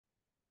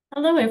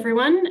Hello,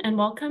 everyone, and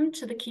welcome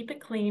to the Keep It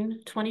Clean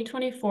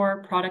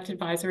 2024 Product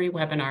Advisory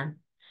webinar.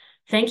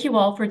 Thank you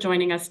all for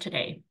joining us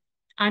today.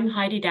 I'm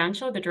Heidi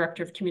Dancho, the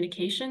Director of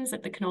Communications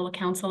at the Canola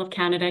Council of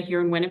Canada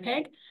here in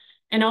Winnipeg,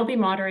 and I'll be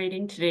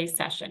moderating today's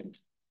session.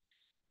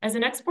 As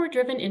an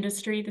export-driven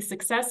industry, the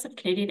success of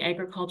Canadian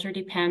agriculture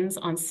depends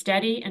on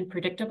steady and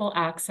predictable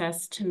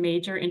access to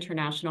major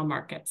international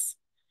markets.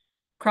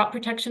 Crop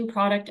protection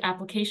product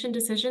application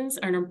decisions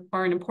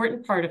are an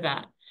important part of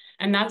that,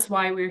 and that's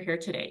why we're here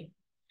today.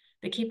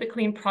 The Keep It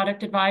Clean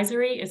Product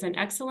Advisory is an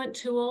excellent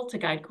tool to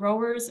guide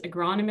growers,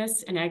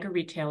 agronomists, and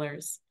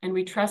agri-retailers, and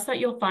we trust that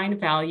you'll find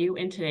value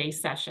in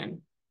today's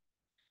session.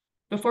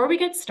 Before we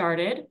get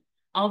started,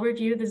 I'll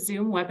review the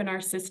Zoom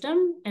webinar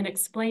system and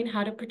explain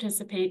how to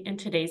participate in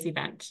today's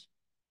event.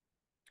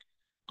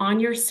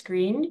 On your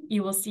screen,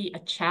 you will see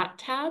a chat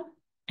tab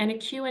and a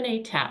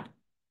Q&A tab.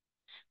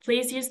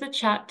 Please use the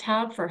chat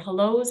tab for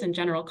hellos and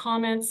general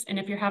comments, and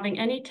if you're having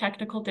any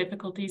technical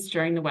difficulties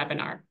during the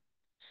webinar.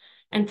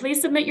 And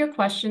please submit your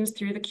questions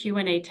through the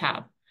Q&A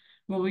tab.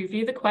 We'll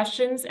review the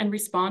questions and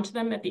respond to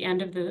them at the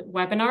end of the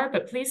webinar,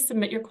 but please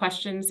submit your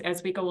questions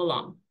as we go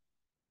along.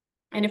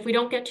 And if we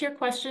don't get to your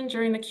question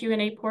during the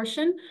Q&A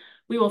portion,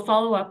 we will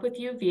follow up with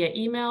you via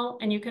email,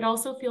 and you could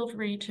also feel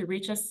free to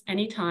reach us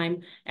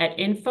anytime at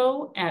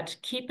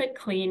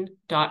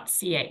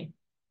info@keepitclean.ca.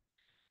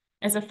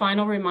 As a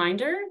final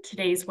reminder,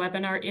 today's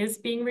webinar is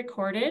being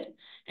recorded,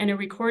 and a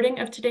recording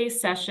of today's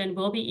session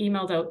will be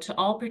emailed out to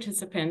all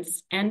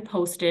participants and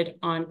posted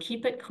on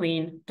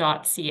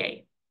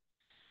keepitclean.ca.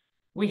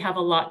 We have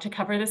a lot to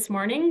cover this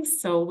morning,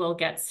 so we'll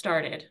get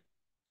started.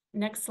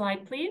 Next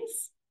slide,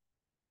 please.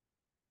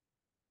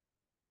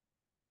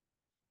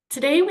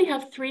 Today, we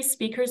have 3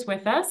 speakers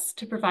with us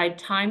to provide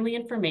timely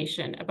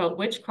information about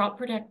which crop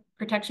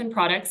protection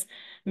products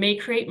may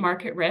create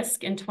market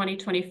risk in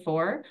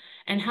 2024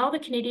 and how the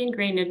Canadian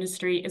grain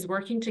industry is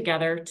working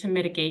together to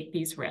mitigate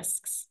these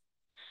risks.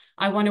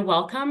 I want to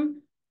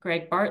welcome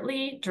Greg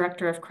Bartley,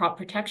 Director of Crop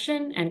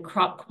Protection and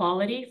Crop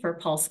Quality for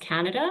Pulse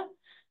Canada,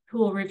 who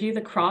will review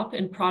the crop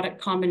and product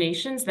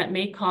combinations that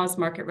may cause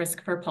market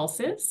risk for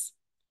pulses.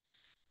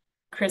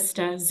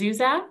 Krista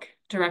Zuzak,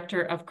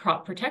 Director of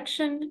Crop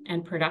Protection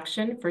and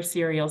Production for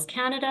Cereals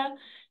Canada,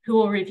 who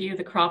will review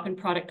the crop and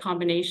product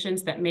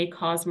combinations that may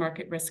cause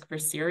market risk for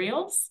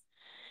cereals.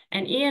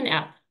 And Ian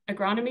Epp,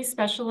 Agronomy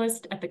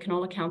Specialist at the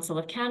Canola Council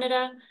of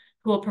Canada,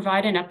 who will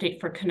provide an update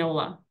for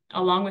canola,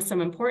 along with some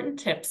important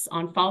tips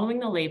on following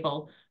the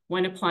label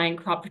when applying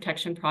crop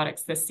protection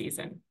products this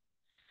season.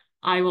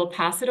 I will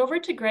pass it over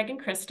to Greg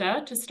and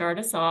Krista to start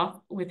us off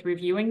with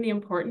reviewing the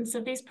importance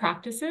of these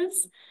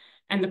practices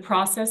and the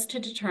process to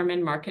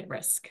determine market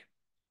risk.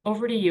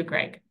 Over to you,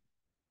 Greg.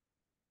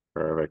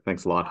 Perfect.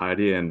 Thanks a lot,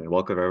 Heidi, and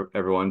welcome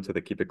everyone to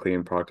the Keep It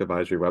Clean Product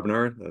Advisory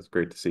webinar. That's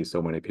great to see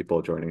so many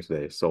people joining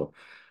today. So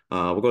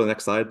we'll go to the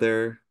next slide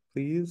there,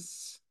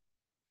 please.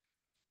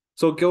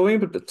 So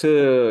going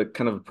to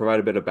kind of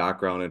provide a bit of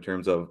background in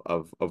terms of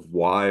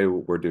why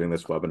we're doing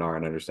this webinar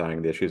and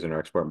understanding the issues in our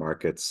export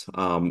markets.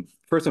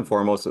 First and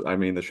foremost, I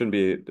mean, this shouldn't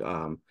be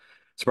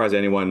surprise to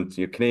anyone.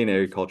 Canadian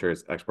agriculture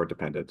is export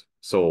dependent.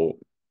 So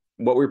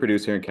what we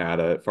produce here in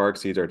Canada far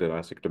exceeds our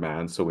domestic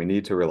demand, so we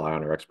need to rely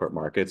on our export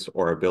markets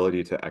or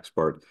ability to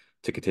export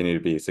to continue to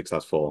be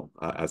successful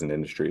as an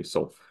industry.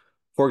 So,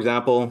 for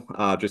example,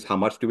 just how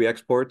much do we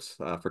export?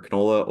 For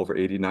canola, over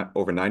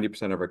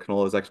 90% of our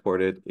canola is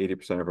exported,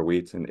 80% of our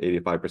wheat, and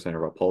 85%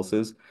 of our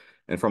pulses.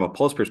 And from a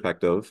pulse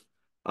perspective,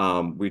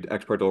 we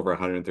export to over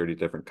 130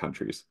 different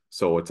countries.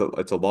 So it's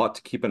a lot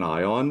to keep an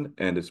eye on,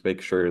 and it's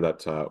make sure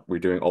that we're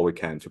doing all we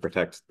can to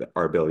protect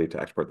our ability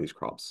to export these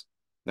crops.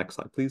 Next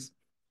slide, please.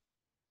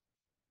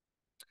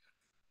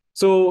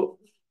 So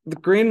the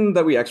grain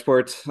that we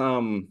export,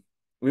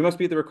 we must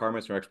meet the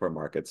requirements for export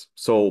markets.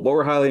 So what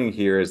we're highlighting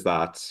here is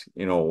that,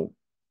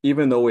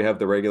 even though we have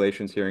the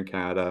regulations here in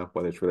Canada,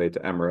 whether it's related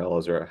to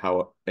MRLs or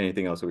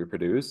anything else that we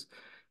produce,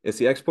 it's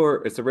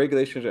the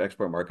regulations or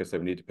export markets that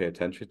we need to pay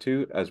attention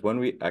to, as when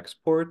we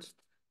export,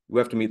 we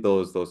have to meet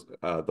those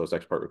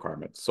export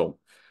requirements. So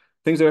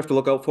things that we have to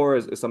look out for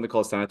is something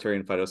called sanitary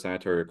and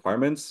phytosanitary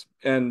requirements.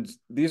 And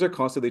these are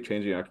constantly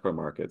changing in export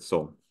markets.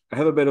 So I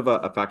have a bit of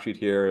a fact sheet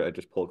here I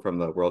just pulled from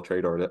the World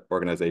Trade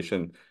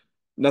Organization.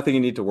 Nothing you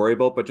need to worry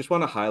about, but just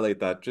want to highlight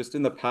that just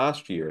in the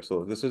past year,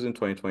 so this is in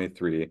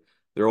 2023,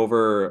 there are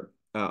over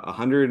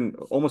 100,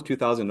 almost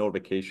 2,000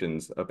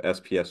 notifications of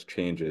SPS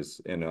changes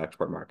in an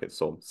export market.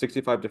 So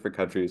 65 different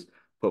countries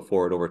put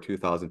forward over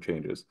 2,000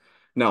 changes.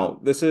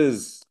 Now,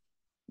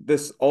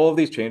 all of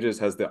these changes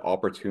has the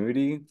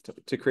opportunity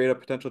to create a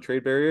potential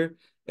trade barrier,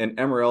 and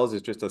MRLs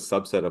is just a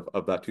subset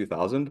of that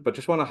 2,000, but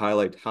just want to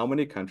highlight how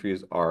many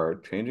countries are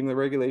changing the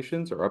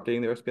regulations or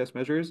updating their SPS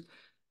measures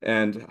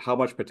and how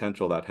much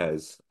potential that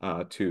has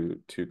to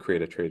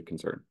create a trade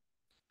concern.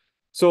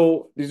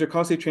 So these are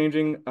constantly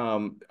changing.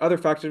 Other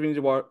factors we need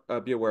to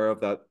be aware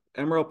of, that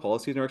MRL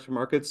policies in our export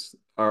markets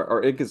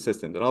are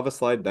inconsistent. And I'll have a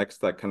slide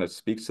next that kind of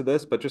speaks to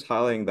this, but just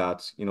highlighting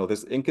that,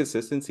 this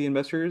inconsistency in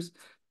measures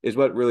is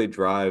what really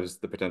drives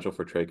the potential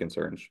for trade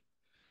concerns.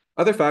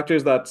 Other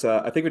factors that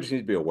I think we just need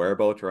to be aware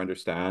about or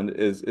understand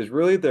is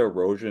really the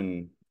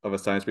erosion of a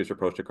science-based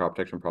approach to crop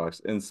protection products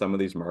in some of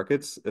these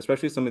markets,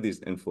 especially some of these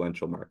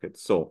influential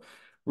markets. So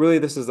really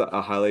this is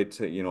a highlight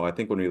to, I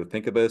think when we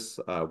think of this,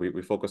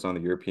 we focus on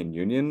the European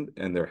Union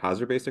and their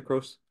hazard-based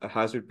approach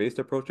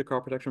to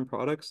crop protection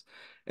products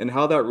and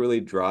how that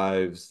really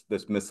drives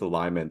this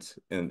misalignment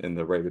in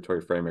the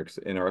regulatory frameworks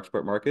in our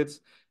export markets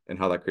and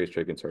how that creates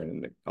trade concern.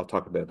 And I'll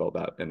talk a bit about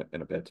that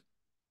in a bit.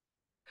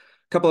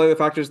 Couple other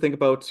factors to think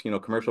about,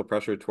 commercial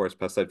pressure towards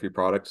pesticide-free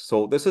products.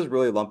 So this is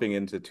really lumping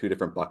into two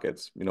different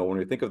buckets. When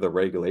we think of the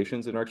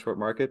regulations in our export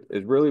market,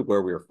 is really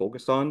where we are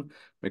focused on,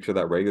 make sure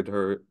that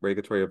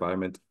regulatory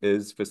environment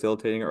is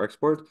facilitating our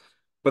export.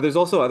 But there's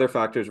also other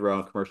factors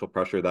around commercial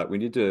pressure that we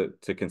need to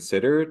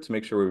consider to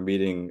make sure we're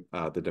meeting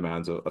the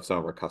demands of some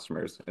of our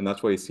customers. And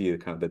that's why you see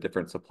kind of the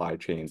different supply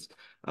chains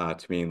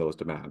to meeting those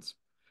demands.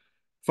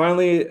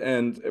 Finally,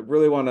 and I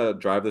really want to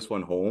drive this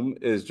one home,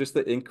 is just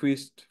the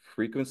increased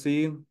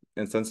frequency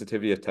and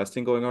sensitivity of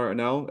testing going on right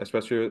now,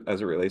 especially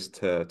as it relates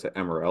to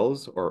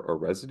MRLs or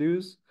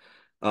residues,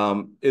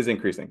 is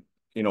increasing.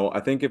 I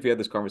think if we had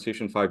this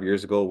conversation 5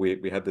 years ago,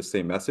 we had the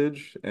same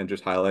message and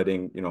just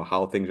highlighting,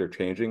 how things are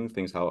changing,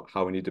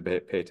 how we need to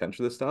pay attention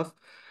to this stuff.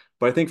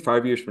 But I think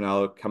 5 years from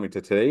now, coming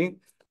to today,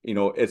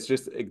 it's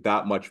just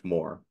that much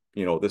more.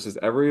 This is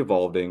ever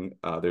evolving.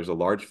 There's a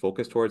large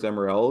focus towards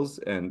MRLs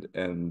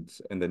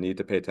and the need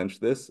to pay attention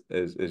to this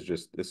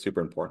is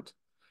super important.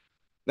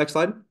 Next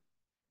slide.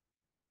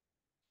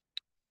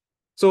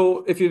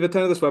 So if you've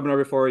attended this webinar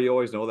before, you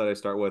always know that I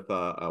start with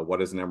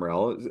what is an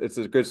MRL. It's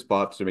a good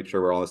spot to make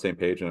sure we're all on the same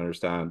page and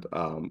understand,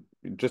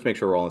 just make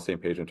sure we're all on the same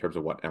page in terms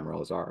of what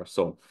MRLs are.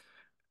 So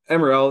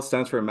MRL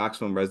stands for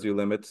maximum residue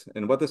limit.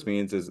 And what this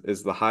means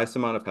is the highest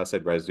amount of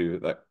pesticide residue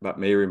that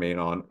may remain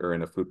on or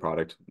in a food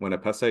product when a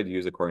pesticide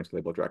used according to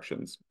label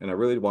directions. And I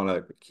really want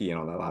to key in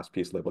on that last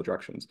piece, label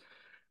directions.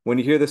 When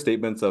you hear the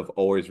statements of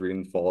always read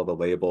and follow the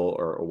label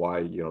or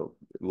why,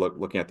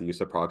 looking at the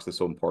use of products is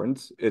so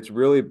important, it's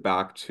really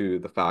back to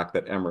the fact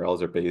that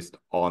MRLs are based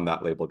on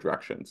that label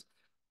directions.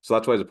 So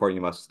that's why it's important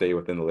you must stay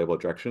within the label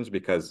directions,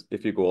 because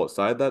if you go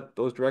outside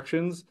those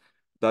directions,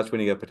 that's when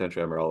you get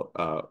potential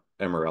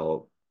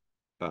MRL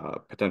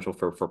potential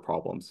for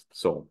problems.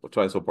 So that's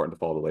why it's so important to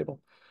follow the label.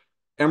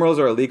 MRLs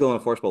are a legal and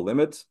enforceable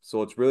limit,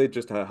 so it's really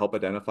just to help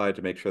identify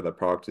to make sure that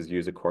product is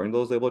used according to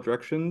those label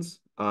directions.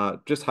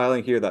 Just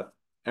highlighting here that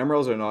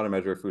MRLs are not a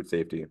measure of food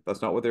safety.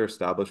 That's not what they're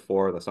established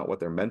for. That's not what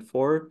they're meant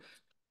for.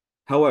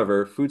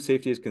 However, food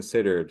safety is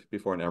considered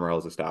before an MRL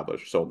is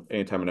established. So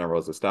anytime an MRL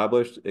is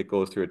established, it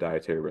goes through a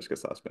dietary risk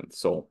assessment.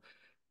 So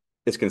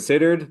it's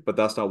considered, but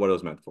that's not what it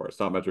was meant for.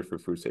 It's not measured for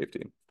food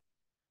safety.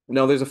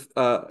 Now, there's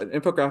an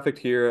infographic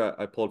here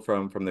I pulled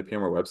from the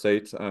PMR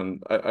website,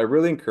 and I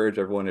really encourage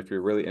everyone, if you're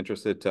really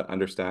interested to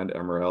understand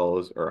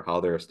MRLs or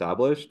how they're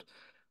established,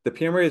 the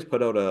PMRA has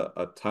put out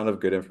a ton of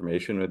good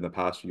information in the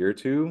past year or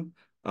two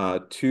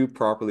to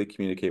properly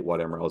communicate what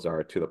MRLs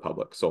are to the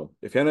public. So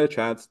if you had a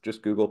chance,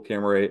 just Google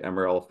PMRA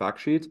MRL fact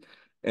sheet,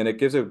 and it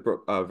gives a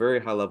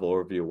very high-level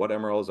overview of what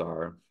MRLs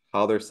are,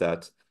 how they're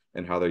set,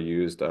 and how they're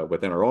used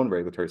within our own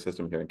regulatory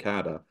system here in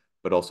Canada,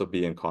 but also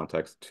be in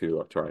context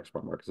to our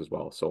export markets as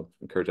well. So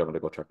encourage everyone to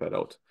go check that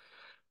out.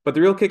 But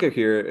the real kicker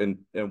here,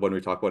 and when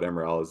we talk about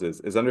MRLs,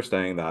 is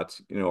understanding that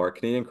our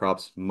Canadian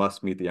crops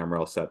must meet the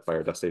MRL set by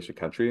our destination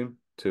country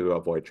to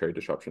avoid trade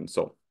disruption.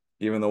 So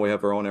even though we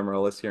have our own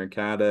MRL list here in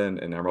Canada and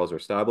MRLs are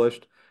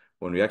established,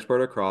 when we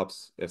export our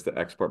crops, it's the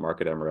export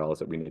market MRLs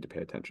that we need to pay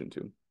attention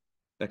to.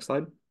 Next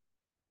slide.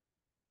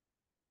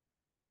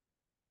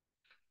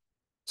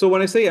 So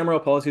when I say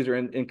MRL policies are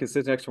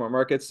inconsistent export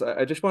markets,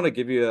 I just want to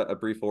give you a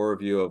brief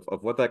overview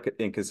of what that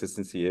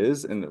inconsistency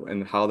is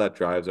and how that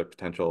drives a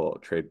potential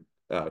trade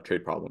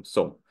problems.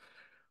 So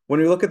when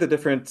we look at the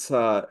different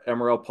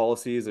MRL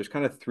policies, there's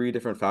kind of three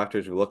different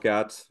factors we look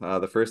at.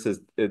 The first is,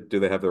 do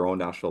they have their own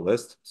national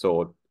list?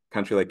 So a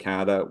country like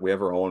Canada, we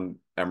have our own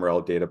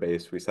MRL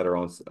database. We set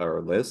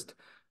our list.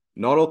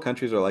 Not all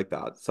countries are like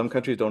that. Some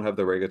countries don't have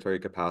the regulatory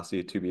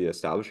capacity to be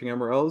establishing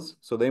MRLs,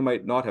 so they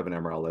might not have an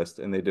MRL list,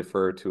 and they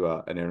defer to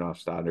an international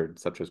standard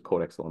such as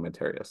Codex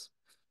Alimentarius.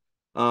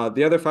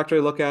 The other factor I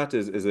look at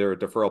is there a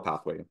deferral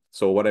pathway?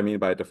 So what I mean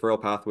by a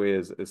deferral pathway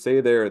is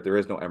say there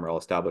is no MRL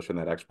established in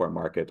that export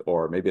market,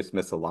 or maybe it's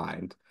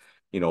misaligned.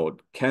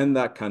 Can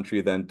that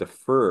country then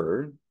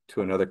defer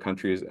to another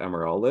country's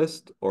MRL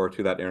list or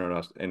to that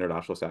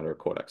international standard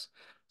Codex?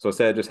 So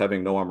instead of just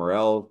having no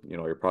MRL,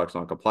 your product's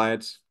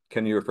non-compliant,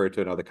 can you refer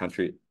to another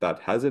country that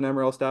has an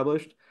MRL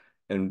established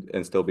and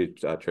still be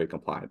trade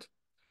compliant?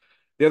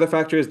 The other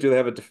factor is, do they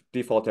have a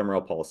default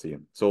MRL policy?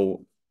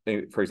 So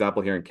for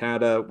example, here in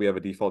Canada, we have a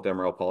default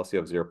MRL policy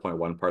of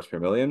 0.1 parts per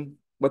million.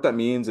 What that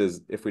means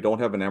is if we don't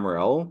have an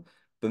MRL,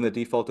 then the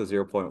default of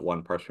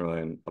 0.1 parts per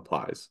million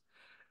applies.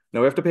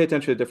 Now we have to pay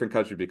attention to different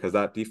countries because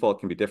that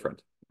default can be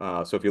different.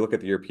 So if you look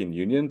at the European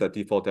Union, that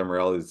default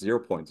MRL is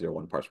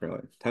 0.01 parts per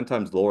million, 10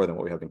 times lower than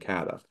what we have in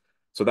Canada.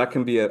 So that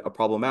can be a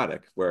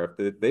problematic where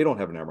if they don't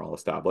have an MRL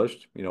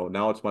established,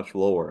 now it's much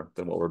lower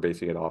than what we're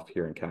basing it off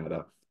here in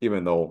Canada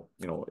even though,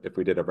 if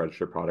we did a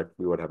registered product,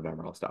 we would have an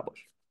MRL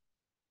established.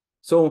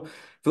 So if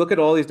you look at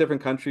all these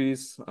different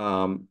countries,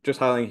 just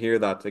highlighting here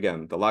that,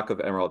 again, the lack of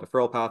MRL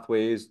deferral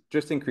pathways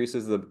just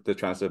increases the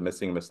chance of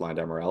missing and misaligned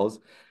MRLs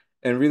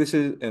and really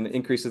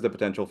increases the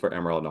potential for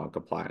MRL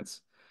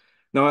non-compliance.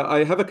 Now,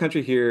 I have a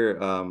country here,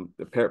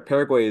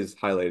 Paraguay is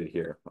highlighted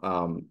here.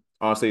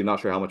 Honestly, not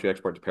sure how much we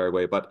export to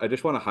Paraguay, but I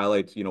just want to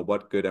highlight,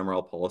 what good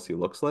MRL policy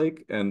looks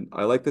like. And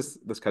I like this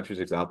country's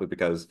example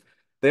because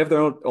they have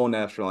their own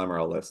national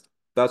MRL list.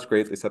 That's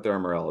great. They set their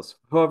MRLs.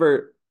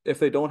 However, if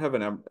they don't have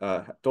an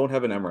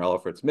MRL,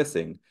 if it's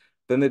missing,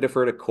 then they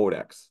defer to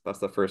Codex. That's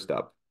the first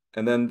step.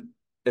 And then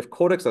if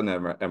Codex on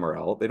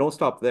MRL, they don't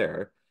stop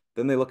there.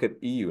 Then they look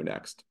at EU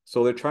next.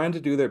 So they're trying to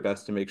do their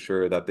best to make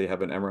sure that they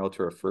have an MRL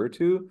to refer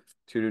to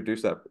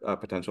reduce that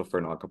potential for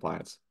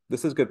non-compliance.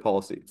 This is good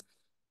policy.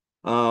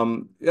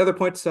 The other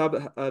point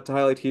to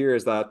highlight here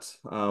is that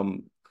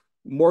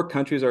more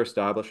countries are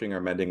establishing or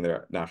amending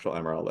their national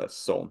MRL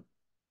lists. So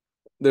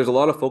there's a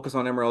lot of focus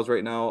on MRLs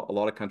right now. A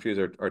lot of countries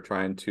are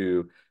trying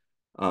to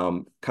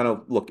kind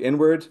of look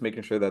inward,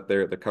 making sure that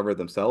they're covered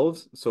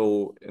themselves.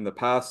 So in the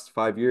past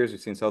 5 years, we've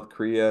seen South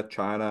Korea,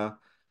 China,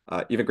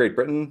 even Great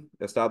Britain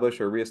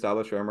establish or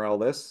reestablish their MRL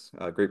lists.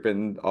 Great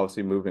Britain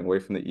obviously moving away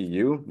from the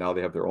EU. Now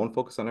they have their own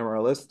focus on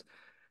MRL list.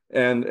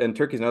 And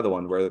Turkey's another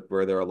one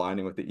where they're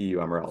aligning with the EU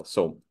MRL.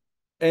 So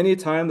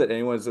anytime that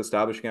anyone's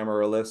establishing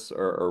MRL lists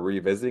or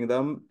revisiting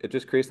them, it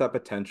just creates that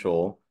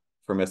potential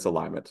for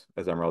misalignment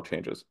as MRL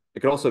changes. It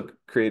could also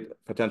create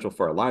potential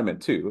for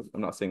alignment too.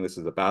 I'm not saying this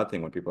is a bad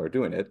thing when people are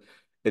doing it.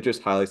 It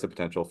just highlights the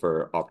potential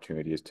for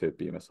opportunities to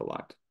be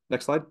misaligned.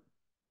 Next slide.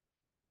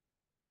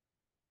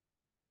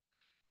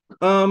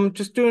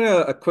 Just doing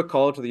a quick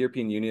call to the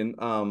European Union.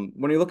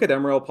 When you look at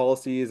MRL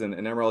policies and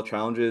MRL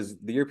challenges,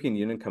 the European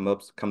Union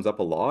comes up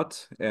a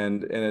lot,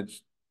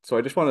 so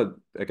I just want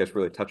to, I guess,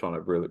 really touch on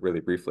it really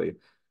briefly.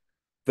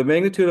 The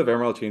magnitude of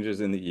MRL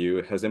changes in the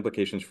EU has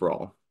implications for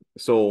all.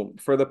 So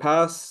for the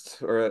past,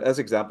 or as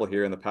example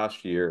here, in the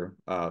past year,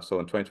 so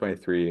in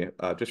 2023,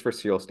 just for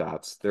cereal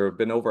stats, there have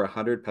been over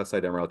 100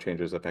 pesticide MRL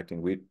changes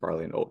affecting wheat,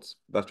 barley, and oats.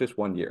 That's just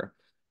 1 year.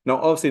 Now,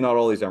 obviously, not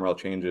all these MRL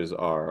changes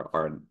are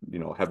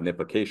have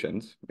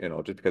implications.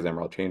 Just because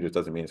MRL changes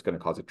doesn't mean it's going to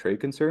cause a trade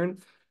concern.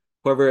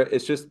 However, it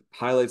just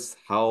highlights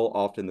how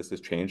often this is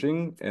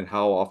changing and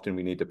how often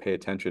we need to pay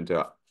attention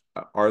to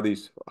how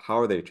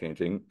are they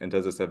changing, and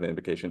does this have an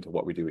implication to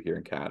what we do here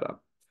in Canada?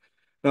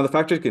 Now, the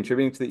factors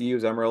contributing to the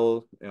EU's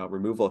MRL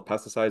removal of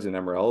pesticides and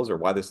MRLs, or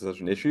why this is such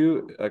an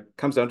issue,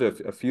 comes down to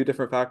a few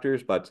different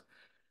factors, but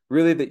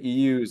really the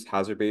EU's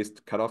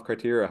hazard-based cutoff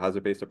criteria, a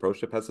hazard-based approach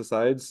to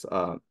pesticides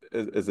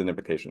is an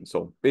implication.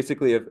 So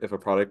basically, if a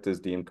product is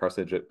deemed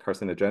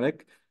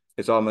carcinogenic,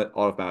 it's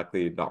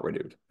automatically not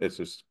renewed. It's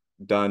just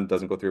done,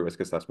 doesn't go through a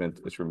risk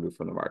assessment, it's removed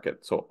from the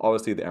market. So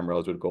obviously the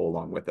MRLs would go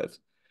along with it.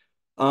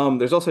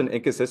 There's also an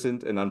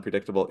inconsistent and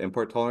unpredictable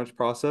import tolerance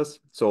process.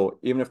 So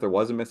even if there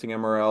was a missing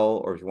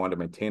MRL, or if you want to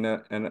maintain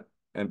an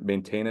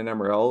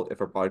MRL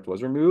if a product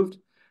was removed,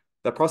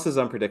 that process is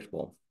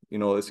unpredictable.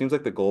 It seems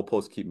like the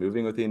goalposts keep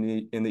moving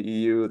in the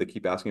EU. They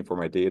keep asking for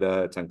my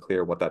data. It's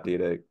unclear what that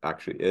data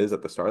actually is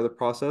at the start of the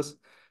process.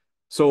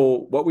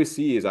 So what we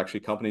see is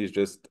actually companies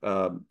just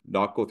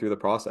not go through the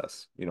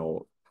process.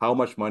 How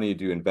much money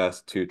do you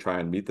invest to try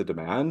and meet the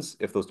demands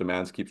if those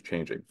demands keep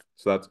changing?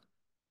 So that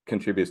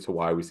contributes to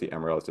why we see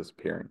MRLs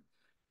disappearing.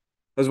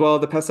 As well,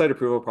 the pesticide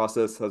approval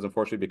process has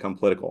unfortunately become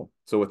political.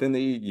 So within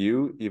the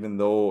EU, even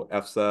though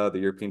EFSA, the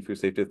European Food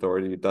Safety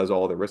Authority, does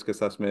all the risk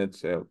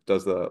assessments,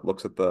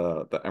 looks at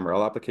the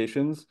MRL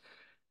applications,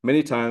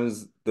 many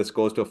times this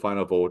goes to a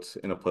final vote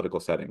in a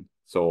political setting.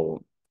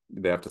 So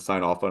they have to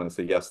sign off on it and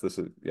say, yes,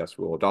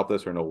 we will adopt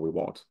this, or no, we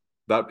won't.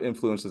 That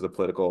influences a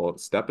political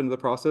step into the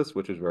process,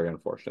 which is very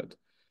unfortunate.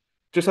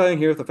 Just adding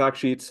here with the fact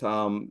sheet,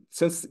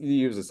 since the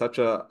EU is such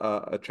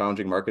a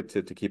challenging market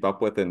to keep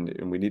up with,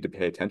 and we need to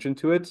pay attention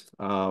to it,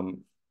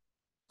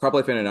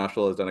 CropLife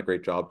International has done a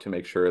great job to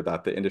make sure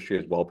that the industry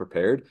is well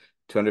prepared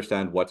to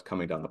understand what's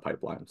coming down the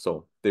pipeline.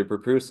 So they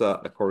produce a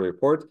quarterly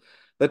report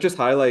that just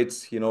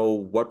highlights,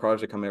 what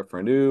projects are coming up for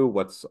renew,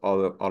 what's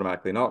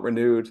automatically not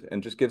renewed,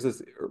 and just gives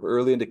us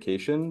early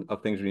indication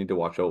of things we need to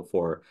watch out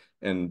for,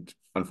 and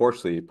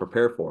unfortunately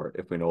prepare for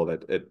if we know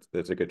that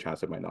there's a good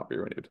chance it might not be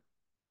renewed.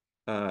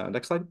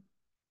 Next slide.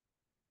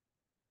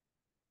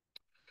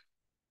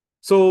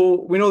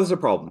 So we know there's a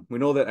problem. We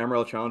know that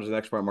MRL challenges in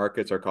export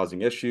markets are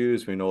causing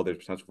issues. We know there's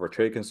potential for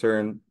trade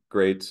concern.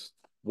 Great.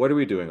 What are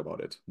we doing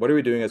about it? What are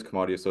we doing as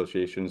commodity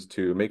associations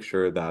to make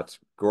sure that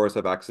growers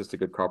have access to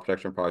good crop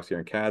protection products here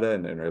in Canada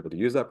and are able to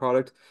use that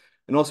product?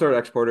 And also our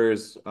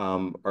exporters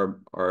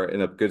are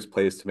in a good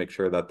place to make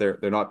sure that they're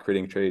not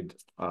creating trade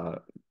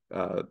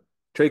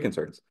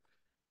concerns.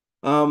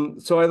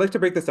 So I'd like to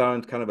break this down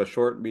into kind of a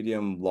short,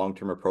 medium,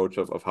 long-term approach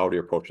of how to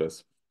approach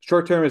this.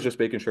 Short term is just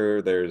making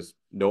sure there's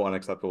no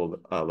unacceptable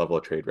level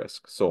of trade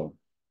risk. So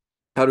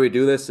how do we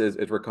do this is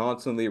we're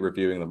constantly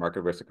reviewing the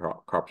market risk of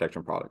crop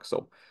protection products.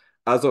 So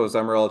As those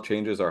MRL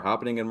changes are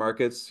happening in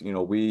markets,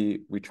 we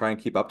try and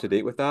keep up to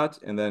date with that,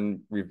 and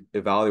then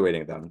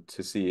evaluating them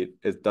to see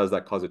does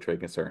that cause a trade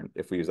concern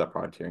if we use that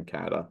product here in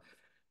Canada.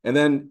 And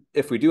then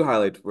if we do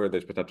highlight where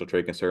there's potential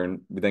trade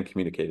concern, we then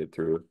communicate it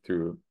through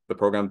the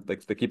program,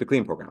 like the Keep It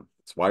Clean program.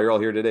 It's why you're all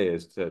here today,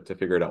 is to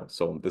figure it out.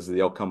 So this is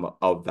the outcome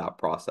of that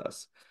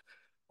process.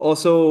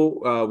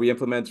 Also, we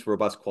implement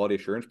robust quality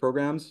assurance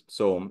programs.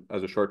 So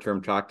as a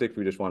short-term tactic,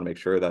 we just want to make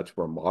sure that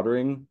we're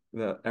monitoring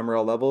the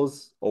MRL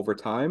levels over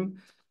time.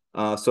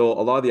 So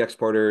a lot of the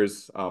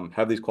exporters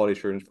have these quality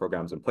assurance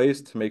programs in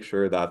place to make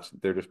sure that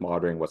they're just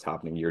monitoring what's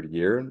happening year to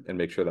year and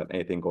make sure that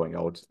anything going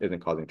out isn't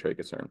causing trade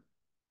concern.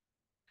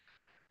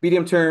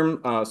 Medium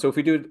term, so if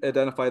we do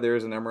identify there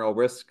is an MRL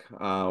risk,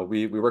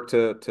 we work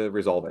to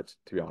resolve it,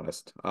 to be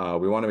honest.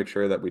 We want to make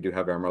sure that we do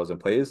have MRLs in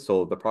place,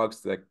 so the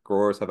products that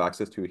growers have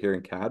access to here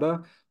in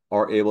Canada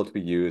are able to be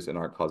used and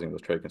aren't causing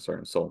those trade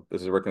concerns. So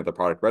this is working with the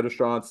product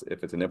registrants.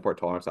 If it's an import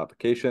tolerance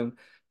application,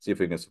 see if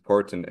we can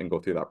support and go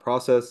through that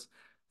process.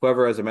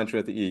 However, as I mentioned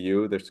with the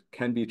EU, there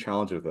can be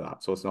challenges with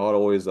that. So it's not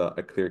always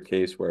a clear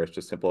case where it's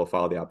just simple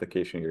file the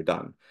application, you're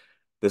done.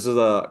 This is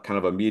a kind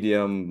of a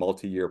medium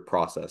multi-year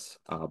process,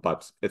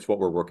 but it's what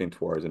we're working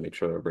towards and make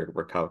sure that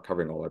we're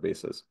covering all our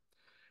bases.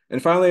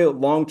 And finally,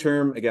 long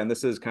term, again,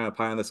 this is kind of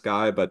pie in the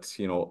sky, but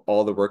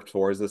all the work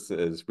towards this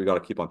is we got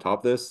to keep on top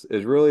of this,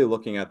 is really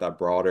looking at that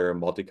broader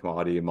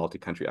multi-commodity,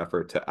 multi-country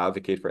effort to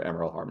advocate for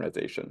MRL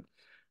harmonization.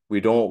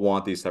 We don't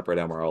want these separate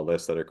MRL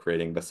lists that are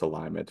creating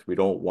misalignment. We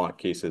don't want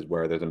cases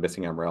where there's a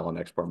missing MRL in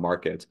export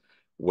market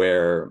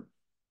where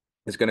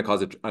it's going to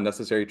cause an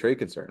unnecessary trade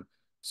concern.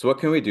 So what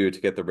can we do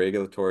to get the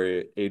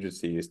regulatory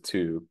agencies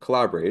to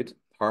collaborate,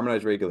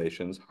 harmonize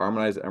regulations,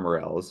 harmonize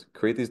MRLs,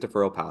 create these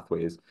deferral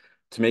pathways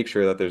to make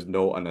sure that there's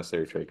no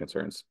unnecessary trade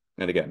concerns?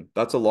 And again,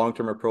 that's a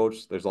long-term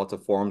approach. There's lots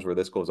of forums where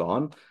this goes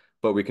on,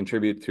 but we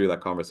contribute through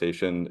that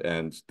conversation,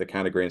 and the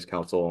Canada Grains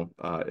Council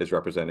is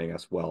representing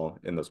us well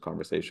in those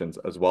conversations,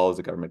 as well as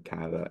the Government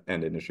Canada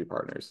and industry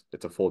partners.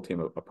 It's a full team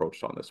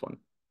approach on this one.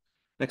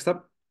 Next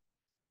up,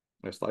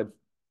 next slide.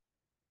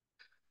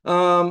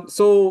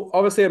 So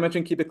obviously I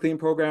mentioned Keep It Clean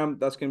program.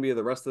 That's going to be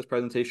the rest of this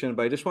presentation,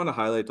 but I just want to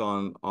highlight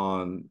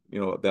on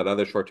that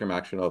other short-term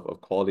action of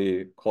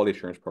quality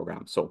assurance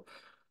program. So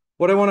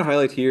what I want to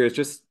highlight here is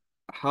just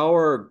how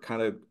our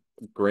kind of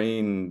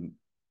grain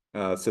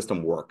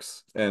system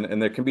works, and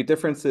there can be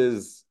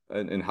differences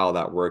in how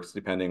that works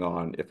depending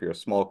on if you're a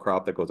small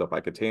crop that goes out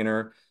by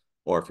container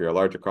or if you're a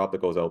larger crop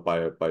that goes out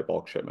by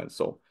bulk shipment.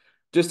 So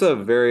just a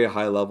very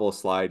high level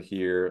slide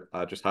here,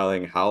 just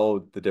highlighting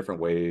how the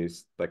different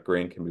ways that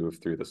grain can move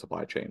through the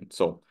supply chain.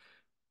 So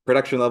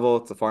production level,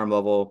 it's the farm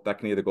level, that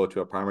can either go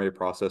to a primary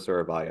processor or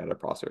a value-added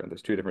processor, and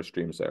there's two different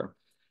streams there.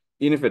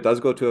 Even if it does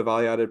go to a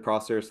value-added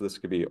processor, so this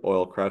could be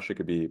oil crush, it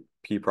could be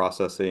pea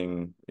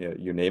processing,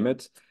 you name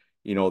it,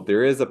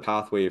 there is a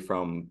pathway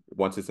from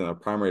once it's in a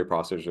primary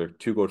processor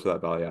to go to that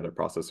value-added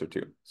processor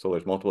too. So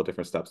there's multiple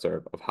different steps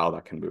there of how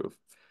that can move.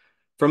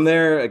 From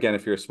there, again,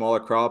 if you're a smaller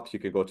crop, you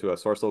could go to a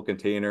source load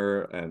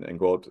container and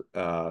go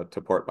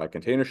to port by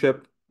container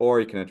ship,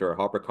 or you can enter a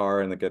hopper car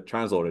and then get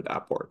transloaded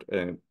at port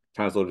and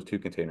transloaded to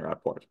container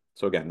at port.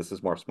 So again, this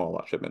is more small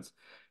lot shipments.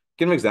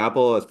 Give an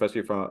example,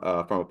 especially from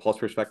a pulse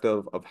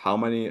perspective, of how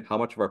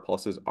much of our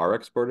pulses are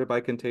exported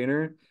by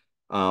container.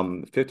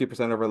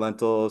 50% of our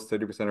lentils,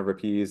 30% of our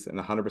peas, and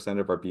 100%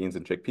 of our beans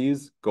and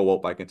chickpeas go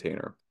out by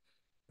container.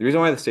 The reason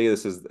why I say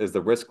this is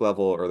the risk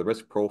level or the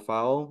risk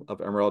profile of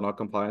MRL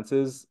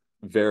non-compliances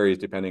varies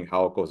depending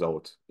how it goes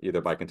out,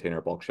 either by container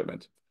or bulk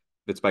shipment.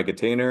 If it's by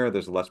container,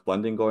 there's less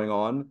blending going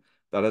on.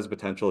 That has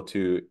potential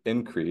to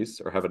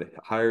increase or have a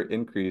higher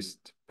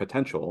increased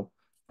potential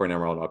for an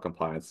MRL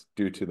non-compliance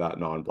due to that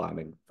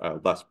non-blending,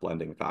 less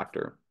blending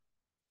factor.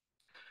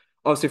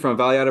 Obviously, from a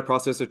value-added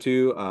processor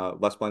too,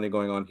 less blending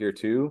going on here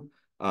too.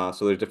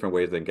 So there's different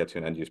ways they can get to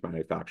an end-use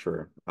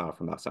manufacturer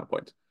from that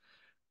standpoint.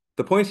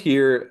 The point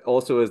here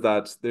also is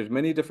that there's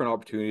many different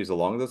opportunities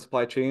along the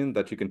supply chain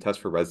that you can test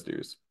for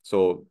residues.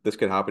 So this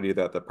could happen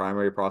either at the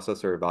primary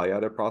processor or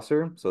value-added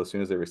processor. So as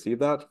soon as they receive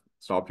that,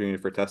 it's an opportunity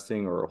for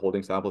testing or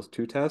holding samples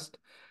to test.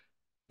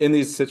 In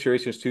these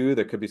situations too,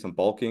 there could be some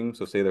bulking.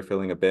 So say they're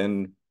filling a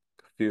bin,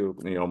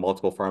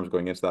 multiple farms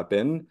going into that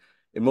bin.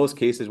 In most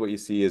cases, what you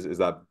see is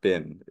that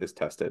bin is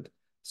tested.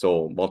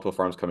 So multiple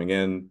farms coming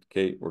in,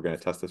 okay, we're going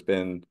to test this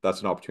bin. That's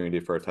an opportunity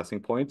for a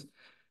testing point.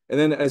 And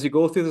then as you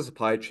go through the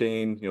supply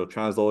chain,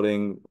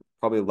 transloading,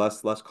 probably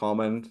less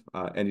common,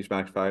 end-use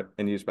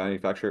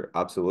manufacturer,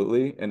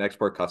 absolutely, and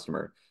export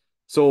customer.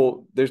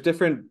 So there's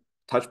different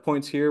touch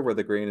points here where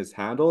the grain is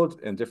handled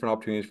and different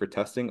opportunities for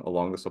testing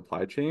along the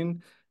supply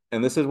chain.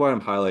 And this is what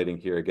I'm highlighting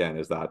here again,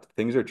 is that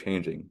things are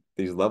changing.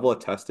 These level of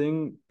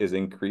testing is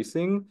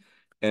increasing,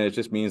 and it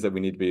just means that we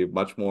need to be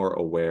much more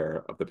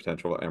aware of the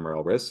potential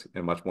MRL risk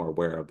and much more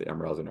aware of the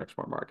MRLs in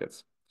export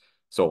markets.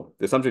 So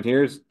the assumption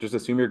here is just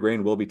assume your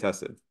grain will be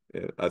tested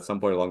at some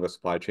point along the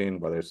supply chain,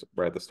 whether it's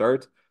right at the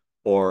start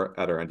or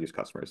at our end-use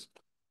customers.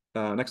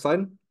 Next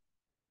slide.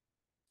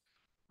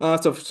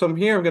 So from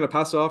here, I'm going to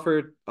pass it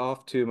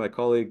off to my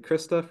colleague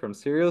Krista from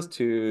Cereals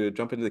to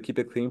jump into the Keep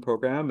It Clean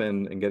program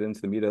and get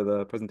into the meat of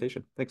the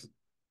presentation. Thanks.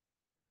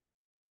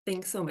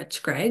 Thanks so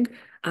much, Greg.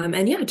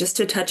 And yeah, just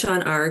to touch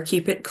on our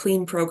Keep It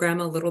Clean program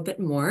a little bit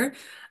more,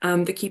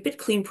 the Keep It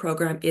Clean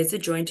program is a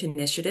joint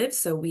initiative.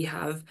 So we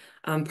have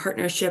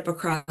partnership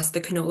across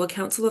the Canola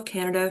Council of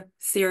Canada,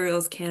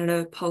 Cereals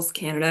Canada, Pulse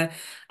Canada,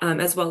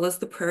 as well as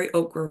the Prairie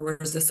Oak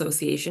Growers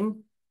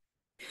Association.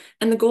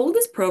 And the goal of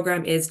this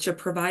program is to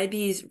provide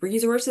these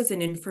resources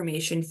and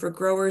information for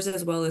growers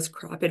as well as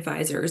crop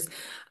advisors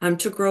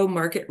to grow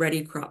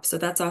market-ready crops. So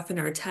that's often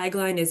our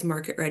tagline is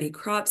market-ready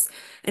crops.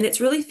 And it's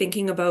really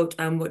thinking about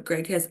what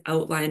Greg has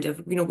outlined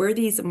of, where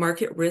these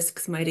market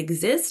risks might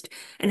exist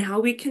and how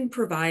we can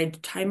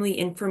provide timely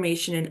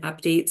information and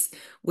updates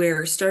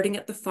where starting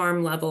at the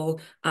farm level,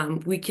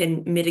 we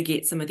can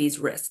mitigate some of these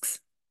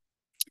risks.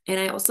 And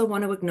I also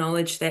want to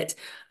acknowledge that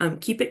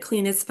Keep It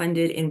Clean is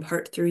funded in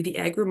part through the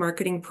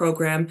Agri-Marketing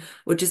Program,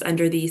 which is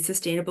under the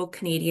Sustainable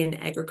Canadian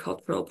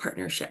Agricultural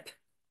Partnership.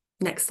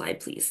 Next slide,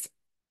 please.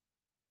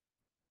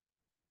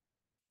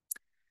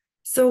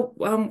 So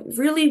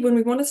really, when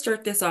we want to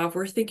start this off,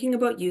 we're thinking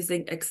about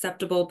using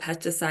acceptable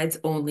pesticides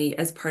only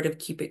as part of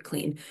Keep It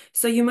Clean.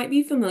 So you might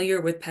be familiar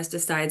with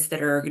pesticides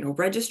that are,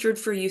 registered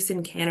for use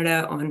in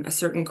Canada on a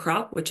certain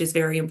crop, which is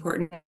very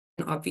important,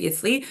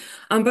 obviously.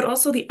 But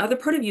also the other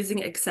part of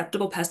using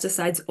acceptable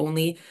pesticides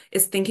only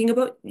is thinking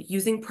about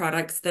using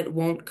products that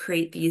won't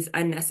create these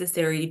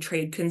unnecessary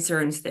trade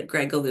concerns that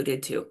Greg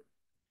alluded to.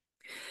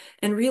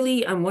 And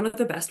really, one of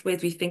the best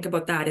ways we think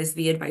about that is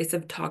the advice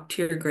of talk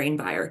to your grain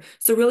buyer.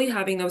 So really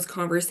having those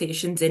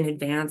conversations in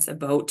advance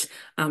about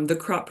the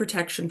crop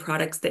protection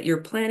products that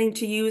you're planning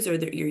to use or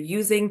that you're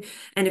using,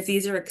 and if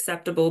these are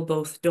acceptable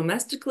both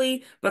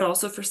domestically, but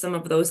also for some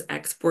of those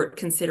export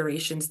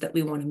considerations that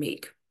we want to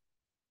make.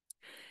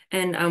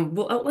 And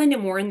we'll outline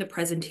it more in the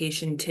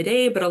presentation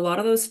today, but a lot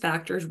of those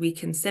factors we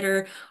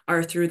consider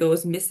are through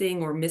those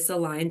missing or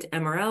misaligned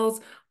MRLs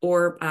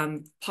or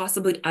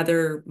possibly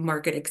other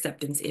market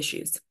acceptance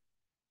issues.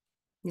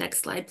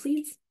 Next slide,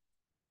 please.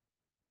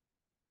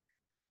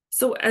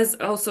 So as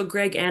also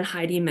Greg and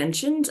Heidi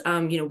mentioned,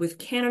 with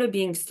Canada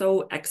being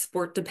so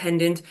export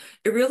dependent,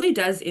 it really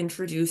does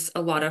introduce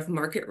a lot of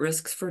market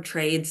risks for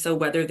trade. So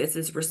whether this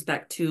is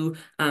respect to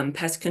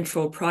pest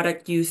control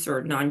product use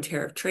or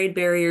non-tariff trade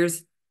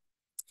barriers.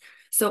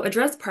 So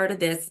address part of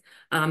this,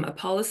 a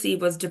policy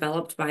was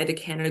developed by the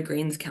Canada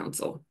Grains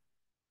Council.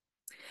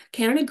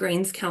 Canada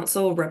Grains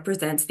Council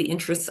represents the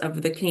interests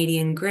of the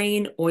Canadian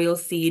grain,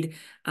 oilseed,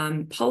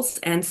 pulse,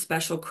 and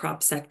special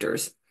crop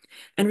sectors.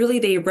 And really,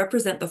 they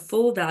represent the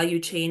full value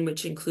chain,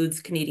 which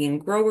includes Canadian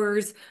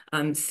growers,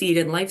 seed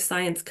and life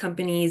science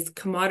companies,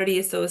 commodity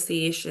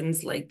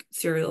associations like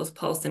Cereals,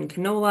 Pulse, and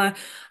Canola,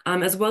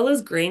 as well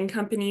as grain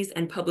companies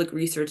and public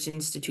research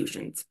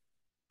institutions.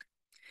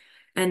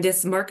 And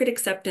this market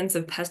acceptance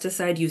of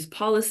pesticide use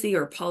policy,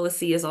 or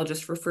policy as I'll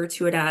just refer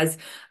to it as,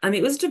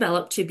 it was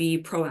developed to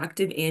be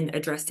proactive in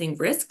addressing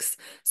risks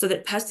so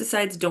that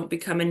pesticides don't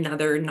become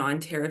another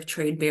non-tariff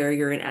trade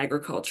barrier in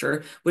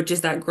agriculture, which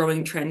is that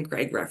growing trend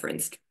Greg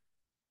referenced.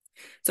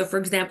 So for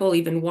example,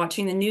 even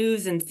watching the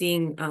news and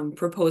seeing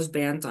proposed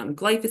bans on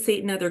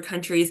glyphosate in other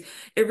countries,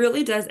 it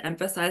really does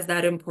emphasize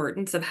that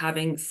importance of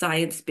having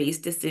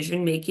science-based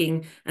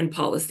decision-making and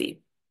policy.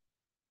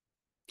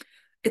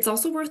 It's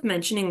also worth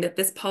mentioning that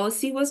this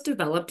policy was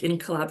developed in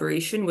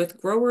collaboration with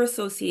grower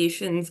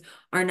associations,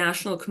 our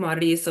national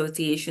commodity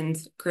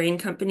associations, grain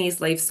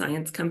companies, life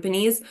science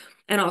companies,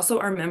 and also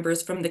our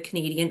members from the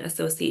Canadian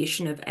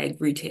Association of Ag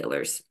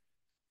Retailers.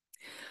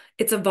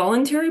 It's a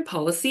voluntary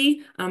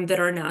policy that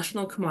our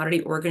national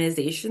commodity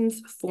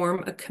organizations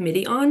form a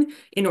committee on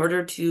in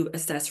order to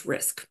assess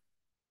risk.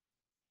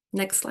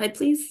 Next slide,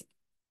 please.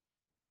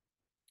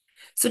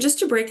 So just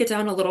to break it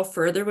down a little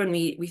further, when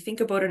we think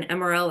about an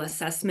MRL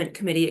assessment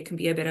committee, it can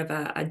be a bit of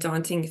a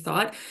daunting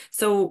thought.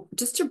 So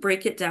just to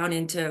break it down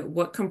into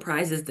what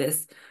comprises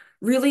this,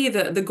 really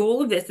the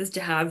goal of this is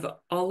to have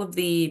all of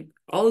the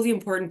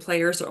important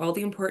players or all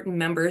the important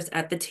members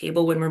at the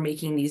table when we're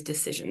making these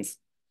decisions.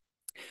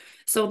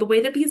 So the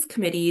way that these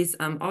committees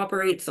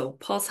operate, so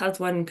Pulse has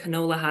one,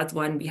 Canola has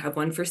one, we have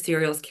one for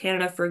Cereals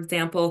Canada, for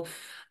example.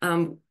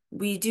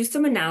 We do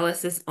some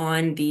analysis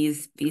on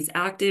these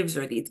actives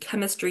or these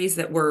chemistries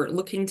that we're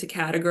looking to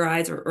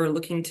categorize or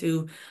looking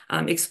to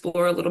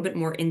explore a little bit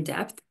more in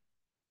depth.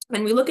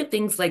 And we look at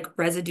things like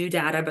residue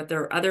data, but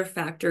there are other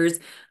factors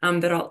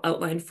that I'll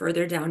outline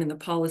further down in the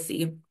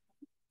policy.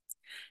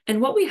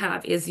 And what we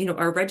have is,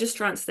 our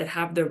registrants that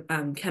have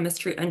the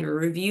chemistry under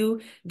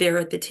review, they're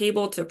at the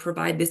table to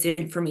provide this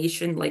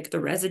information like the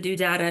residue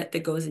data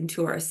that goes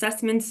into our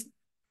assessments.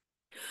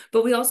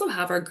 But we also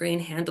have our grain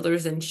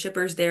handlers and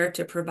shippers there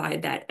to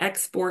provide that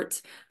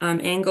export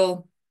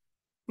angle.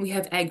 We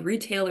have ag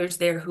retailers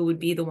there who would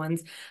be the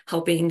ones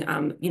helping,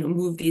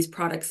 move these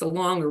products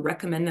along or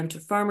recommend them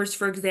to farmers,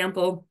 for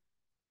example.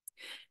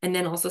 And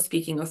then also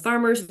speaking of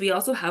farmers, we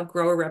also have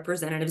grower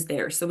representatives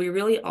there. So we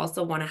really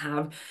also want to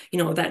have,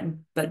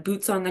 that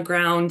boots on the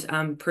ground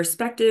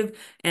perspective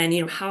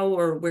and, how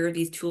or where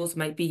these tools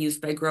might be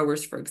used by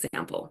growers, for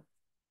example.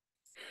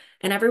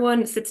 And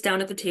everyone sits down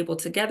at the table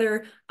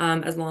together,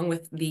 along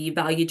with the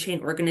value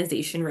chain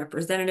organization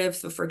representative.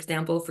 So for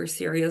example, for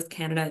Cereals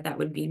Canada, that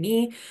would be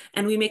me.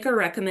 And we make a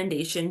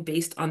recommendation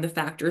based on the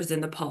factors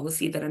in the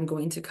policy that I'm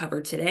going to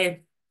cover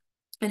today,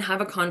 and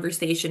have a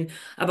conversation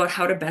about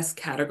how to best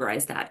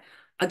categorize that.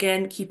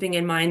 Again, keeping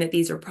in mind that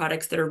these are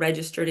products that are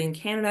registered in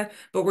Canada,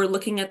 but we're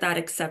looking at that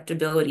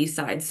acceptability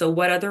side. So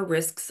what other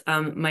risks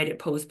might it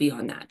pose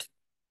beyond that?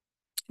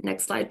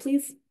 Next slide,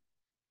 please.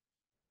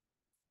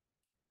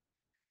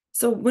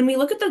 So when we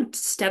look at the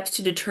steps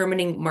to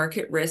determining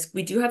market risk,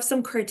 we do have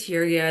some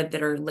criteria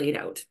that are laid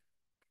out.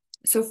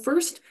 So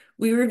first,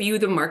 we review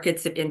the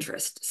markets of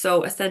interest.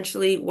 So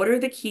essentially, what are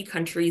the key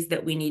countries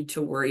that we need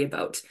to worry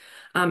about?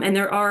 And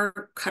there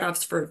are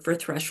cutoffs for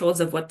thresholds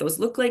of what those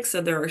look like. So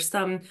there are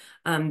some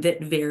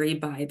that vary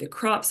by the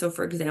crop. So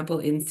for example,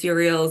 in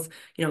cereals,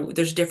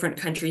 there's different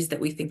countries that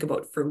we think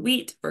about for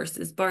wheat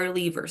versus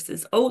barley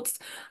versus oats.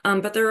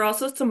 But there are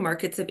also some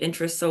markets of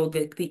interest. So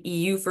the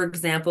EU, for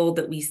example,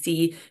 that we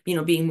see,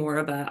 being more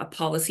of a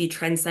policy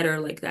trendsetter,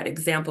 like that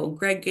example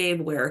Greg gave,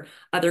 where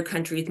other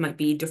countries might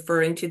be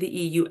deferring to the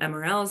EU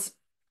MRLs.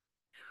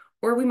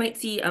 Or we might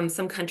see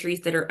some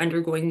countries that are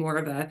undergoing more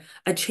of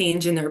a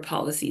change in their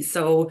policies.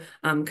 So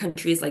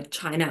countries like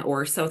China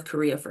or South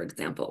Korea, for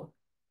example.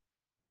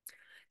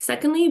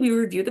 Secondly, we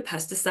review the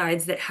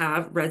pesticides that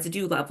have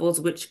residue levels,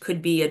 which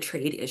could be a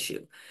trade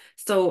issue.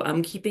 So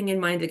keeping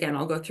in mind, again,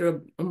 I'll go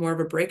through more of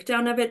a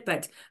breakdown of it,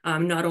 but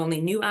not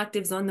only new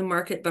actives on the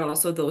market, but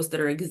also those that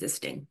are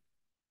existing.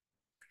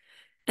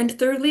 And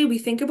thirdly, we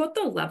think about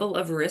the level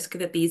of risk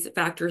that these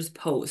factors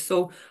pose.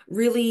 So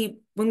really,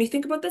 when we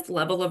think about this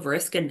level of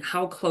risk and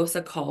how close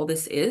a call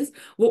this is,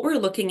 what we're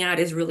looking at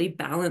is really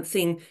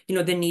balancing,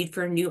 the need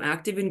for new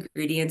active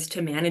ingredients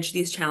to manage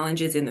these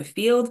challenges in the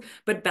field,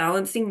 but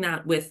balancing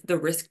that with the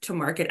risk to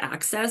market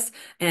access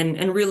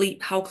and really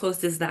how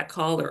close is that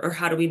call, or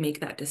how do we make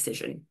that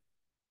decision?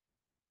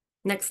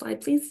 Next slide,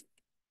 please.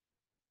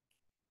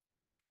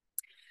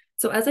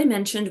 So as I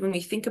mentioned, when we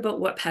think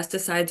about what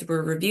pesticides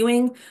we're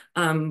reviewing,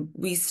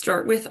 we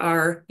start with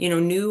our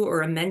new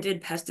or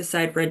amended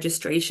pesticide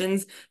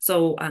registrations.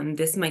 So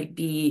this might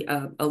be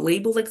a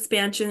label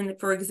expansion,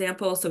 for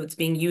example. So it's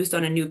being used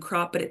on a new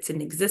crop, but it's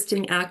an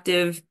existing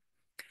active.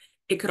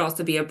 It could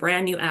also be a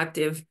brand new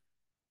active.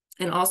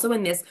 And also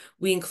in this,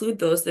 we include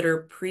those that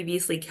are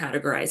previously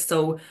categorized.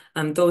 So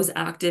those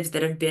actives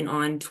that have been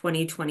on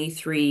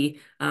 2023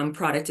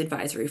 product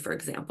advisory, for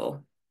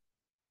example.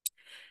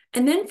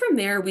 And then from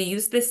there, we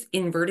use this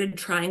inverted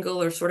triangle,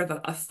 or sort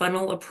of a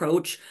funnel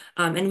approach,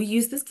 and we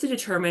use this to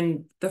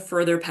determine the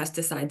further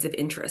pesticides of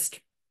interest.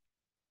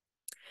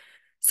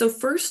 So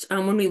first,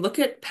 when we look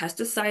at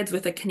pesticides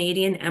with a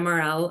Canadian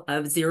MRL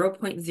of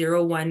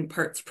 0.01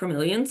 parts per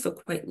million, so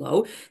quite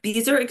low,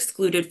 these are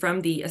excluded from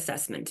the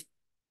assessment.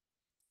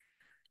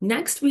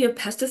 Next, we have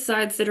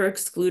pesticides that are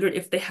excluded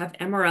if they have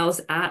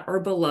MRLs at or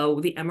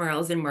below the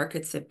MRLs in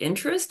markets of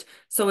interest,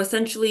 so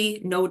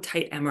essentially no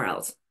tight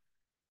MRLs.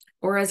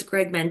 Or as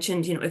Greg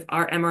mentioned, if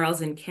our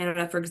MRLs in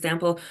Canada, for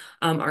example,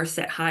 are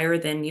set higher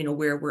than,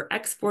 where we're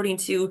exporting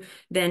to,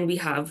 then we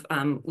have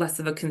less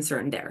of a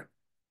concern there.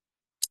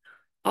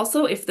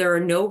 Also, if there are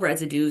no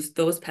residues,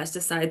 those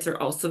pesticides are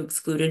also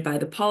excluded by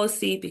the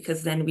policy,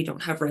 because then we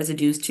don't have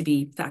residues to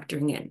be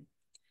factoring in.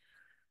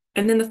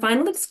 And then the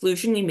final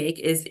exclusion we make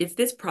is if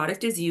this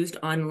product is used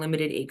on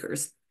limited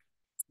acres.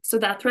 So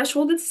that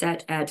threshold is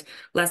set at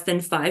less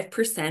than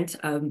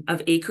 5%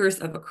 of acres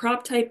of a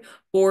crop type,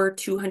 or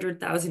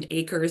 200,000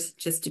 acres,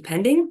 just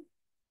depending.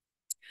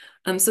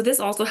 So this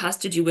also has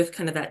to do with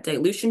kind of that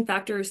dilution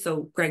factor.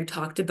 So Greg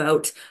talked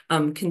about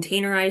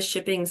containerized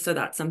shipping. So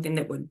that's something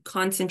that would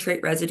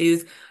concentrate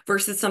residues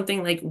versus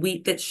something like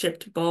wheat that's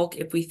shipped bulk.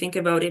 If we think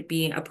about it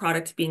being a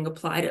product being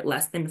applied at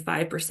less than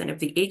 5% of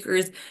the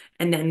acres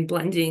and then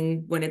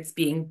blending when it's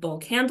being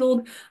bulk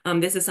handled,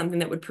 this is something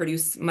that would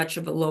produce much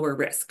of a lower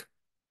risk.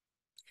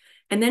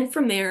 And then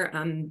from there,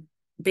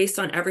 based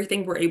on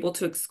everything we're able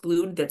to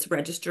exclude that's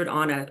registered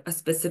on a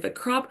specific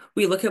crop,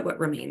 we look at what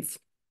remains.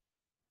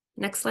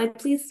 Next slide,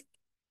 please.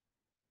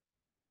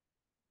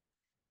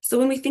 So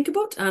when we think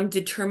about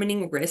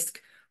determining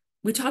risk,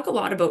 we talk a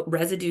lot about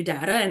residue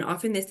data, and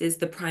often this is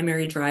the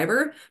primary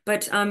driver,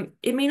 but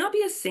it may not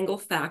be a single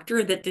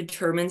factor that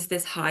determines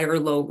this high or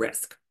low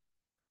risk.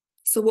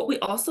 So what we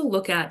also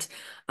look at,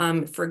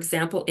 for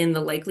example, in the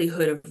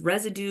likelihood of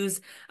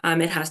residues,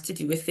 it has to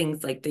do with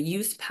things like the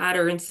use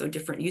patterns, so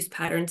different use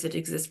patterns that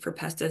exist for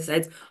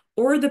pesticides,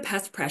 or the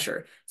pest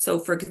pressure. So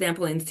for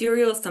example, in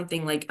cereals,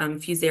 something like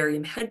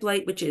Fusarium head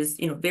blight, which is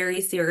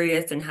very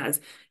serious and has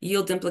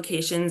yield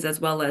implications,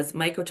 as well as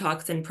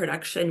mycotoxin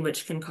production,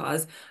 which can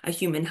cause a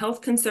human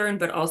health concern,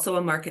 but also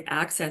a market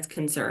access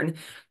concern.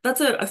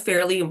 That's a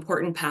fairly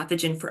important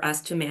pathogen for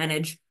us to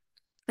manage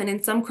And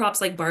in some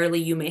crops like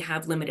barley, you may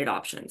have limited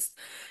options.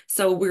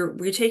 So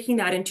we're taking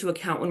that into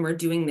account when we're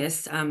doing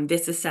this,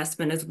 this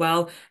assessment as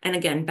well. And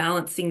again,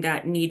 balancing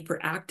that need for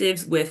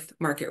actives with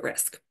market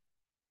risk.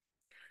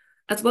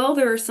 As well,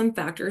 there are some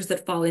factors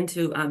that fall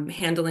into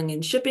handling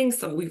and shipping.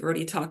 So we've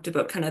already talked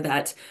about kind of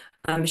that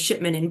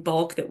shipment in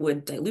bulk that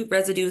would dilute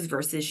residues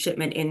versus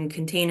shipment in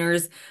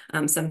containers,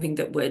 something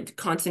that would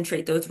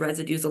concentrate those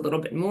residues a little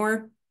bit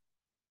more.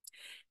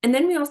 And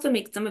then we also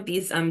make some of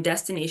these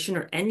destination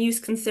or end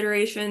use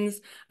considerations.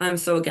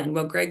 So again,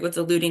 what Greg was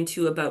alluding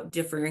to about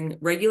differing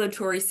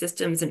regulatory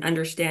systems and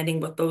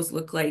understanding what those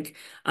look like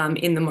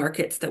in the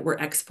markets that we're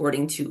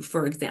exporting to,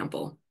 for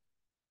example.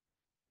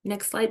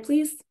 Next slide,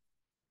 please.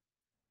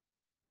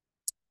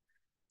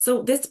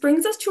 So this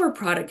brings us to our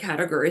product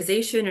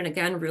categorization, and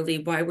again, really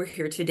why we're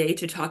here today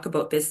to talk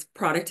about this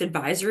product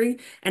advisory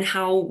and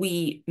how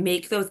we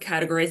make those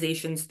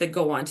categorizations that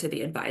go onto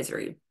the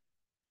advisory.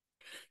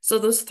 So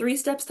those 3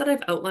 steps that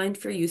I've outlined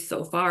for you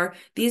so far,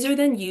 these are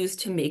then used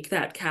to make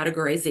that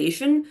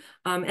categorization.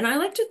 And I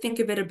like to think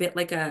of it a bit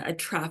like a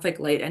traffic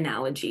light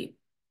analogy.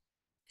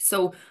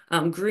 So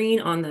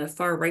green on the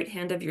far right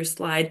hand of your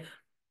slide,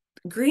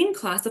 green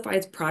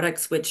classifies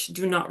products which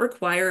do not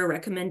require a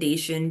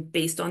recommendation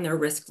based on their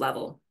risk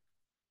level.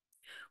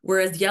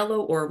 Whereas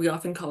yellow, or we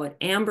often call it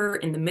amber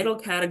in the middle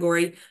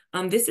category,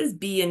 this is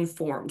be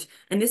informed.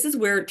 And this is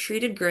where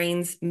treated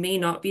grains may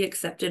not be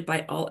accepted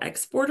by all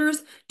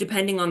exporters,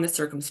 depending on the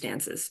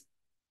circumstances.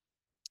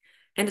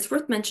 And it's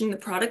worth mentioning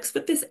that products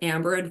with this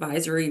amber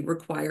advisory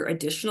require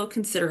additional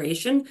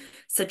consideration,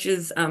 such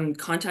as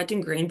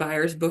contacting grain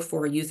buyers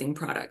before using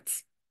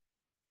products.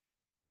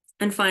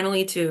 And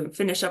finally, to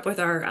finish up with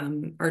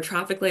our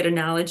traffic light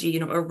analogy,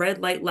 a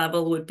red light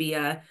level would be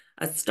a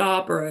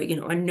stop or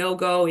a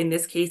no-go. In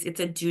this case, it's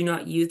a do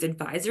not use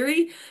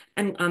advisory.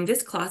 And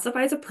this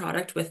classifies a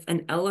product with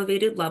an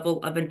elevated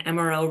level of an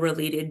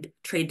MRL-related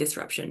trade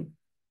disruption.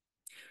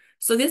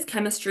 So this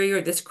chemistry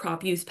or this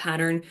crop use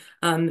pattern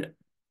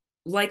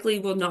likely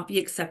will not be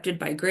accepted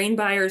by grain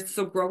buyers.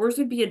 So growers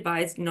would be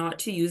advised not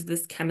to use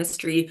this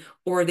chemistry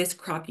or this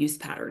crop use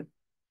pattern.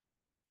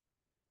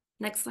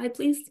 Next slide,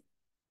 please.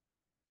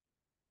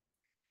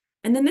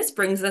 And then this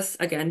brings us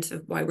again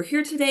to why we're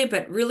here today,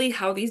 but really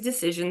how these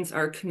decisions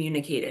are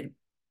communicated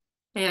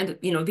and,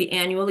 the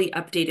annually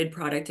updated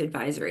product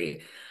advisory.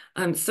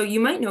 So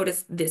you might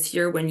notice this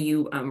year when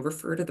you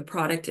refer to the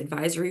product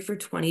advisory for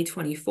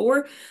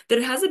 2024, that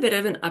it has a bit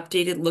of an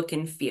updated look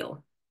and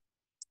feel.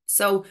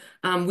 So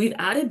we've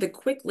added the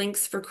quick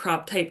links for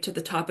crop type to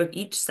the top of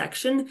each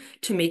section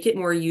to make it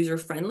more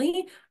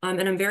user-friendly.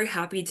 And I'm very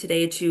happy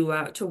today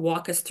to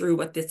walk us through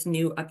what this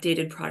new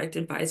updated product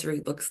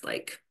advisory looks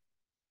like.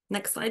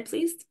 Next slide,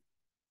 please.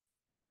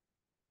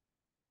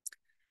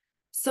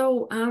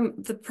 So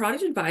the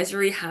product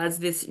advisory has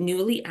this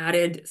newly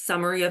added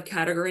summary of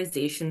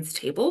categorizations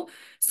table.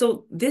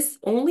 So this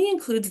only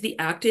includes the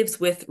actives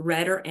with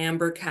red or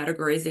amber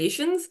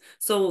categorizations.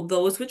 So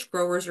those which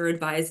growers are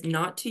advised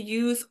not to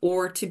use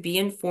or to be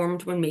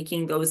informed when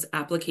making those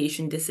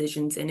application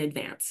decisions in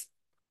advance.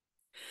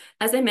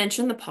 As I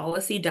mentioned, the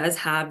policy does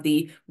have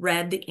the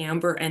red, the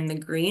amber, and the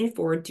green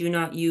for do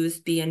not use,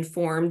 be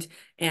informed,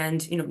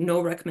 and no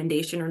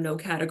recommendation or no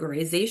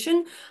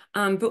categorization.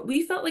 But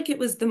we felt like it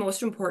was the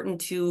most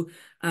important to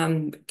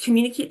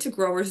communicate to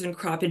growers and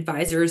crop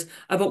advisors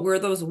about where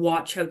those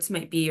watchouts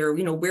might be, or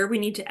where we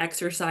need to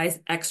exercise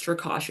extra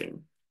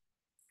caution.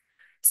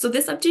 So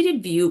this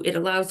updated view, it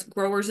allows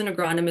growers and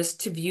agronomists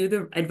to view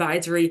the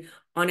advisory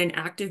on an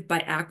active by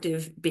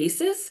active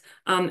basis.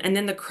 And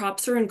then the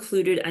crops are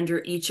included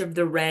under each of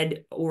the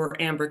red or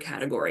amber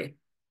category.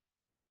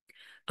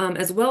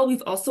 As well,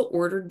 we've also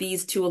ordered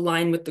these to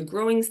align with the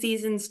growing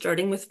season,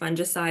 starting with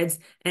fungicides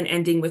and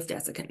ending with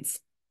desiccants.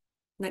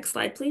 Next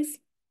slide, please.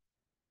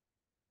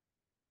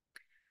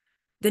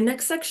 The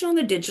next section on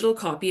the digital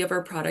copy of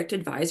our product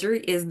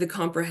advisory is the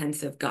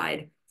comprehensive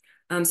guide.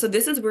 So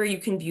this is where you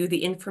can view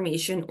the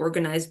information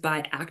organized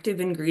by active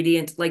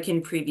ingredient like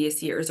in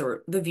previous years,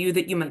 or the view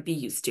that you might be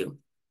used to.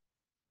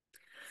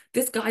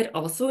 This guide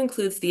also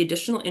includes the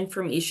additional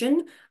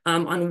information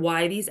on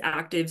why these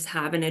actives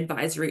have an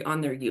advisory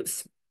on their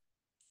use.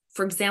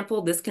 For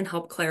example, this can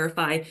help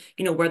clarify,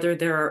 whether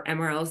there are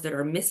MRLs that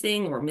are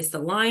missing or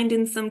misaligned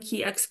in some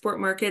key export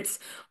markets,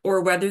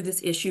 or whether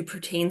this issue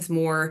pertains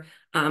more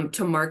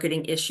to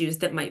marketing issues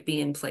that might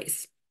be in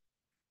place.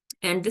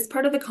 And this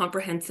part of the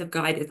comprehensive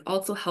guide is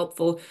also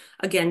helpful,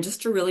 again,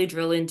 just to really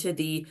drill into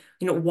the,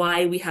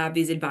 why we have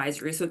these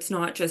advisories. So it's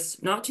not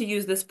just not to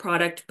use this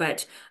product,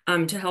 but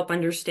to help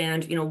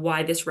understand,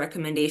 why this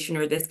recommendation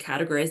or this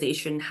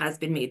categorization has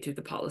been made through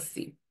the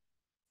policy.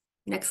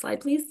 Next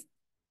slide, please.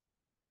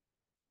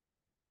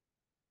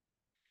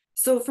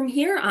 So from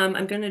here,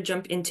 I'm going to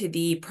jump into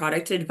the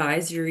product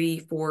advisory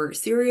for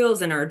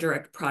cereals and our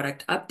direct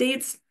product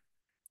updates.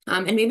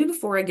 And maybe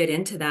before I get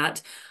into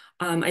that,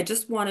 I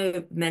just want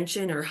to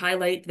mention or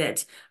highlight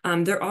that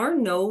there are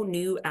no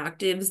new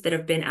actives that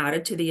have been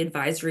added to the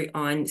advisory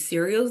on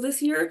cereals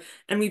this year,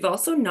 and we've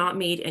also not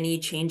made any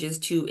changes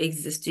to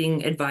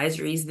existing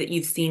advisories that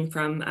you've seen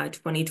from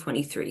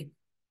 2023.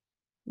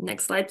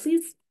 Next slide,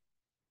 please.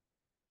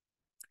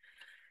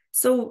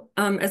 So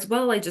as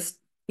well, I just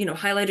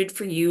highlighted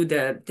for you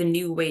the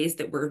new ways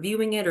that we're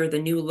viewing it, or the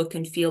new look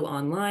and feel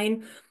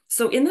online.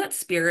 So in that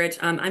spirit,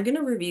 I'm going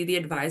to review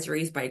the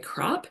advisories by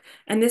crop,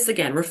 and this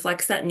again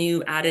reflects that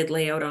new added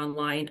layout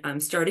online,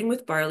 starting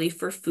with barley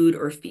for food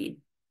or feed.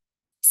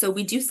 So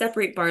we do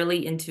separate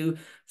barley into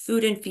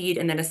food and feed,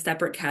 and then a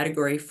separate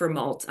category for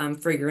malt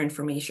for your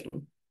information.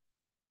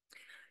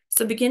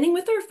 So beginning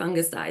with our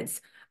fungicides,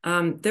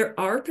 there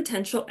are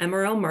potential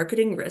MRL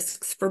marketing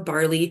risks for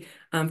barley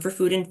for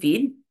food and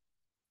feed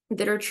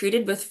that are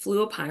treated with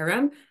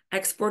fluopyram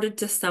exported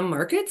to some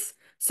markets.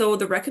 So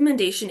the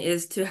recommendation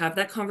is to have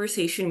that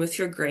conversation with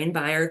your grain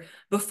buyer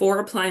before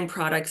applying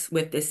products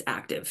with this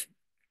active.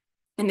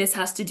 And this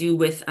has to do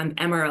with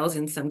MRLs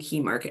in some key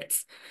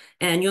markets.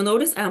 And you'll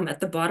notice at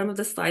the bottom of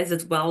the slides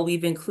as well,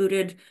 we've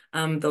included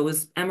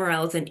those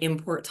MRLs and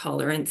import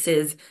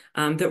tolerances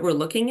that we're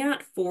looking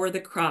at for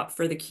the crop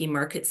for the key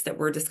markets that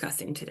we're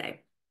discussing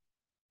today.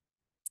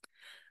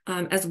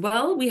 As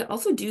well, we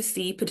also do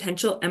see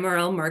potential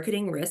MRL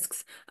marketing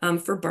risks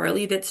for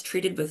barley that's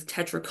treated with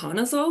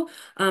tetraconazole,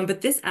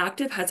 but this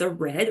active has a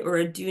red or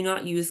a do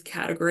not use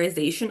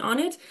categorization on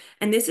it,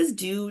 and this is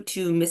due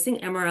to missing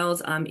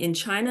MRLs in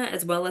China,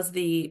 as well as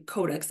the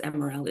Codex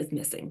MRL is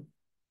missing.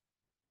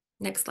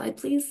 Next slide,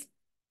 please.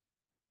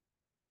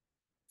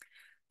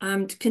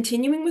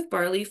 Continuing with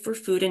barley for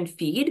food and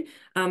feed,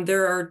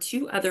 there are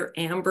two other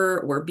amber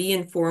or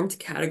be-informed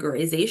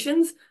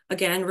categorizations,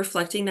 again,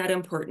 reflecting that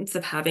importance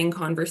of having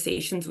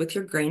conversations with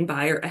your grain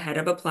buyer ahead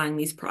of applying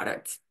these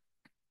products.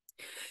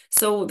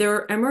 So there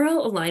are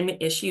MRL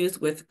alignment issues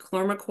with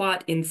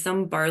chlormequat in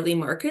some barley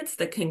markets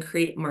that can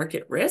create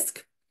market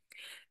risk.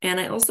 And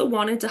I also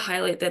wanted to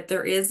highlight that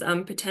there is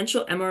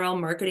potential MRL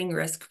marketing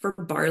risk for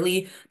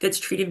barley that's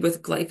treated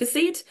with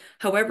glyphosate.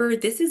 However,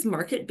 this is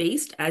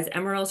market-based, as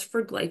MRLs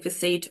for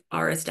glyphosate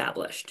are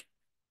established.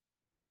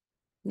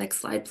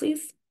 Next slide,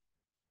 please.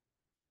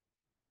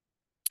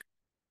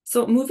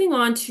 So moving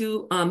on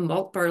to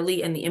malt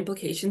barley and the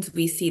implications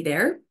we see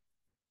there.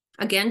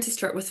 Again, to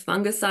start with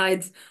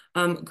fungicides,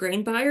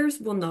 grain buyers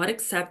will not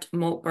accept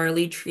malt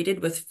barley treated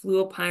with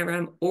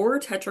fluopyram or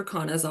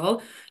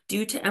tetraconazole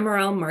due to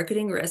MRL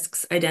marketing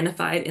risks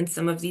identified in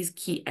some of these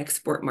key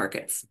export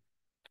markets.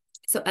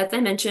 So as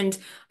I mentioned,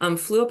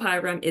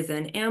 fluopyram is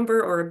an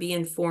amber or a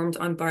be-informed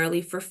on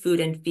barley for food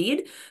and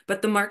feed,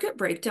 but the market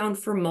breakdown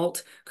for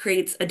malt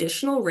creates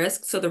additional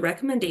risk, so the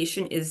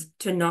recommendation is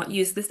to not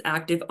use this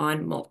active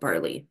on malt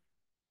barley.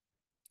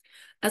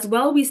 As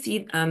well, we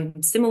see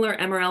similar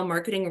MRL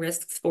marketing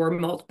risks for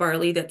malt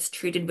barley that's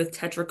treated with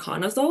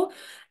tetraconazole.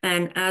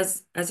 And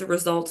as a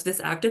result, this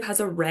active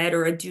has a red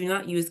or a do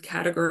not use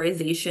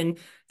categorization,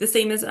 the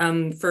same as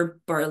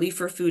for barley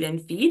for food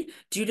and feed,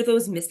 due to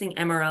those missing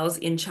MRLs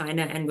in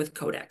China and with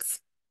Codex.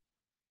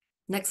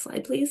 Next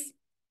slide, please.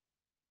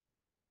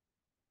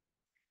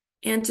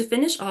 And to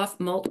finish off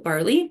malt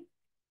barley,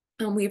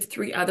 we have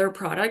three other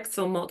products.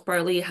 So malt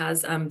barley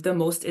has the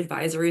most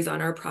advisories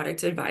on our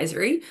product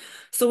advisory.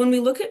 So when we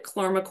look at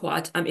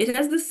chlormequat, it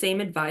has the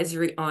same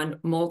advisory on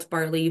malt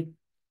barley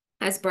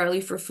as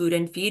barley for food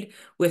and feed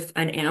with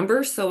an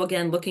amber. So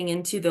again, looking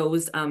into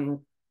those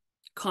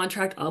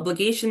contract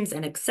obligations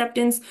and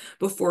acceptance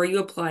before you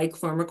apply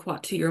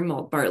chlormequat to your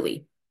malt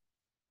barley.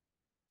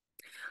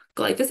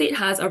 Glyphosate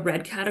has a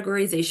red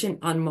categorization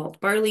on malt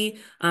barley,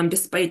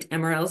 despite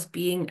MRLs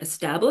being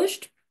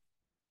established.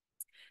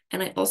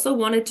 And I also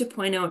wanted to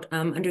point out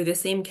under the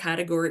same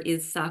category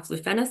is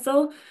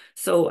saflufenicil.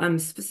 So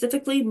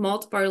specifically,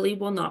 malt barley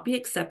will not be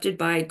accepted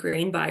by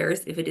grain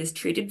buyers if it is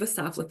treated with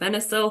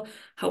saflufenicil.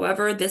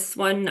 However, this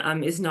one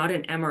is not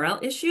an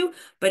MRL issue,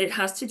 but it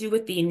has to do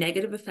with the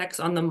negative effects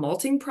on the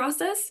malting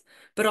process.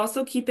 But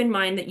also keep in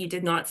mind that you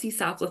did not see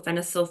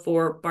saflufenicil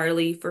for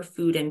barley for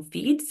food and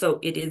feed, so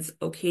it is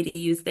okay to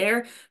use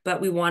there, but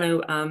we want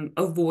to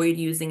avoid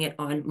using it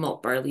on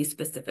malt barley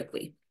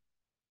specifically.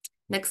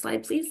 Next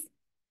slide, please.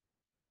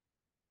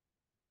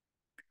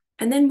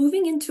 And then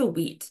moving into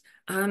wheat.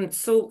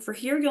 So for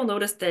here, you'll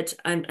notice that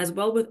as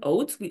well with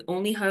oats, we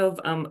only have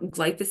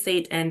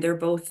glyphosate, and they're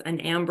both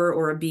an amber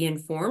or a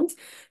be-informed.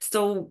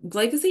 So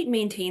glyphosate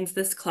maintains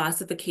this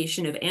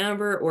classification of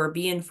amber or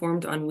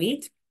be-informed on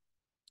wheat.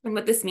 And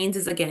what this means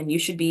is, again, you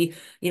should be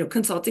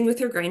consulting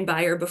with your grain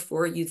buyer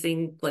before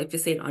using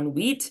glyphosate on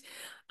wheat.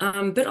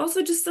 But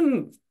also just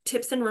some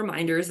tips and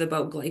reminders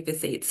about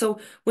glyphosate. So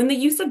when the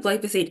use of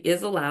glyphosate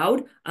is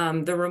allowed,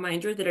 the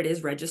reminder that it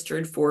is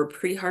registered for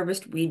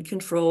pre-harvest weed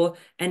control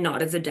and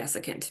not as a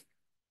desiccant.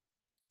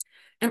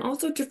 And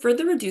also to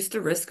further reduce the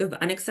risk of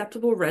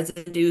unacceptable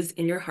residues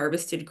in your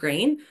harvested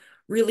grain,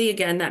 really,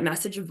 again, that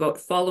message about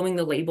following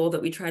the label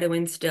that we try to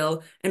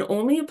instill and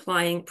only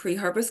applying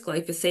pre-harvest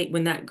glyphosate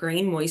when that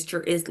grain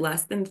moisture is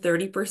less than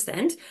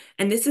 30%.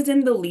 And this is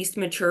in the least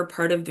mature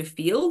part of the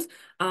field,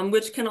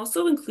 which can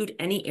also include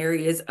any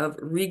areas of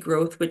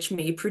regrowth which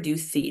may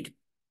produce seed.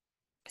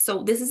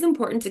 So this is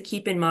important to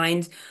keep in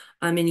mind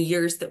in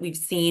years that we've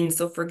seen.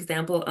 So for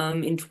example,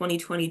 in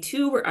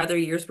 2022 or other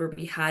years where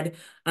we had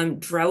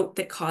drought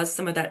that caused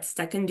some of that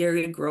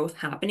secondary growth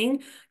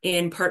happening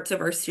in parts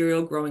of our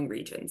cereal growing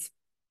regions.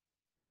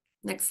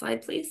 Next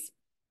slide, please.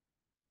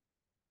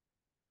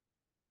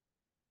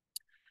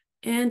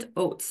 And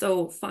oats.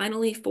 So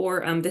finally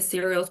for the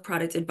cereals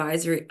product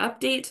advisory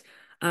update,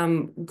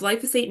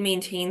 glyphosate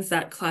maintains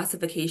that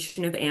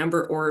classification of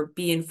amber or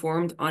be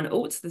informed on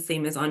oats, the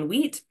same as on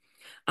wheat.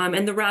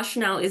 And the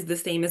rationale is the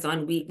same as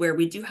on wheat, where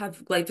we do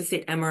have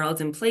glyphosate MRLs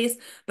in place,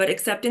 but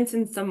acceptance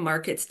in some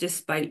markets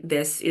despite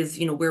this is,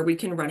 where we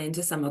can run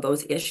into some of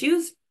those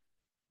issues.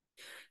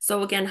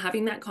 So again,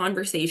 having that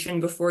conversation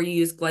before you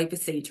use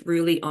glyphosate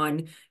really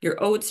on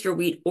your oats, your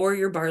wheat, or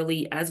your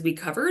barley, as we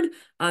covered,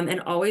 and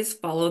always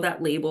follow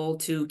that label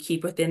to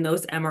keep within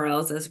those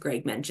MRLs, as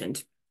Greg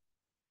mentioned.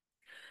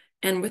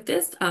 And with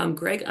this,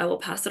 Greg, I will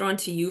pass it on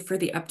to you for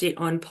the update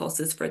on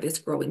pulses for this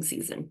growing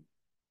season.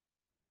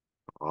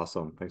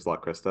 Awesome. Thanks a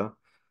lot, Krista.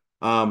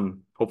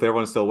 Hopefully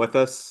everyone's still with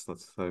us.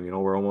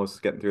 We're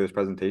almost getting through this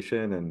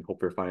presentation and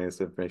hope you're finding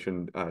this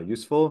information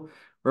useful.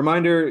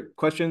 Reminder,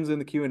 questions in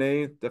the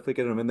Q&A, definitely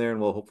get them in there and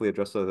we'll hopefully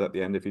address those at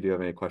the end if you do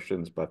have any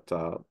questions, but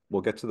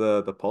we'll get to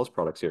the pulse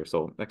products here.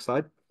 So next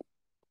slide.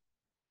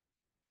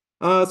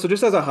 So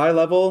just as a high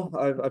level,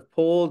 I've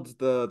pulled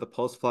the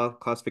pulse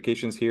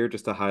classifications here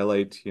just to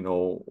highlight,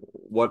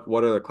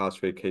 what are the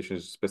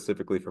classifications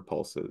specifically for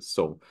pulses.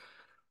 So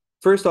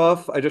first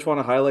off, I just want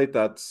to highlight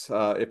that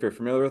if you're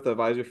familiar with the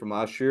advisory from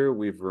last year,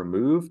 we've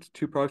removed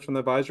 2 products from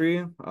the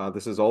advisory.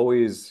 This is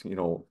always,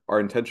 our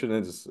intention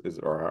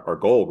or our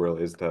goal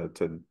really is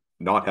to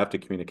not have to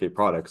communicate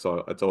products.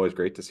 So it's always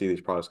great to see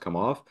these products come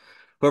off.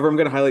 However, I'm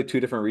going to highlight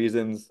 2 different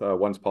reasons.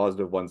 One's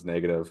positive, one's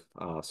negative.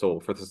 So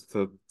for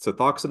the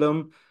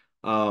Cefoxitim,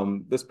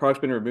 this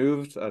product's been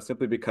removed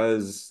simply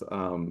because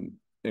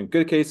in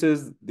good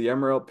cases, the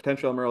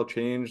potential MRL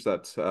change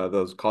that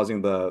was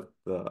causing the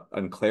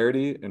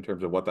unclarity in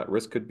terms of what that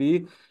risk could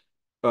be.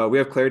 We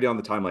have clarity on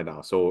the timeline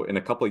now. So in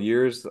a couple of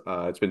years,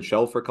 it's been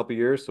shelved for a couple of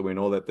years, so we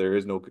know that there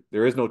is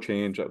no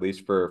change, at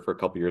least for a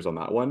couple of years on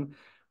that one.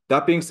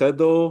 That being said,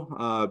 though,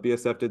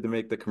 BASF did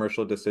make the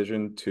commercial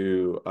decision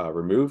to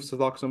remove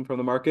Cefoxitim from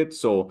the market,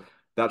 so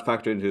that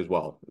factored into as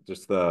well.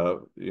 Just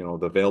the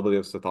availability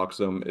of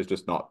Cefoxitim is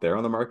just not there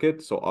on the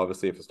market. So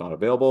obviously, if it's not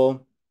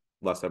available,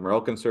 less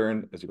MRL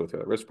concern as you go through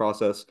that risk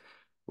process,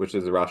 which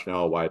is the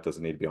rationale why it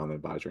doesn't need to be on the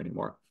advisory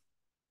anymore.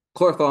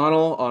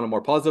 Chlorothalonil, on a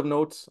more positive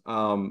note,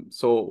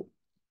 so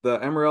the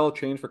MRL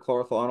change for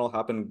chlorothalonil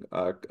happened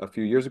a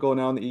few years ago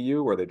now in the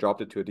EU, where they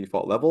dropped it to a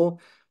default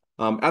level.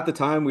 At the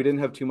time, we didn't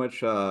have too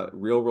much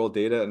real-world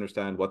data to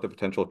understand what the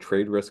potential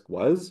trade risk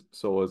was.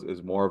 So it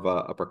was more of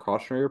a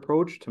precautionary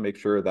approach to make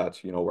sure that,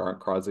 we aren't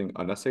causing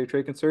unnecessary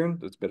trade concern.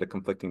 There's a bit of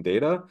conflicting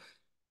data.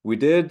 We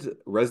did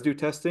residue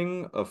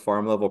testing of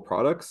farm-level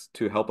products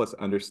to help us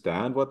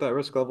understand what that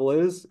risk level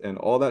is, and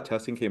all that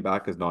testing came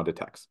back as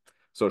non-detects.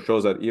 So it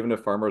shows that even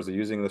if farmers are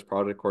using this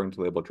product according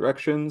to label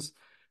directions,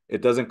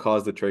 it doesn't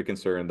cause the trade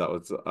concern that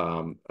was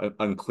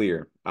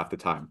unclear at the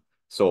time.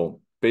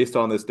 So based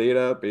on this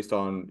data, based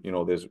on,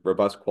 there's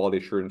robust quality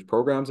assurance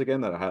programs,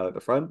 again, that I highlight at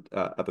the front,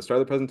 at the start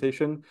of the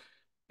presentation,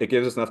 it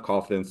gives us enough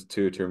confidence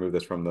to remove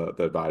this from the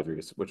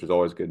advisories, which is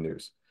always good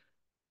news.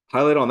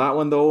 Highlight on that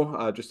one,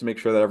 though, just to make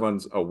sure that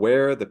everyone's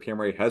aware, the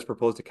PMRA has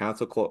proposed to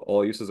cancel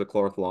all uses of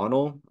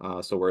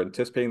chlorothalonil. So we're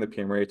anticipating the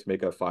PMRA to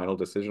make a final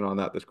decision on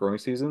that this growing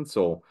season.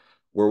 So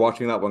we're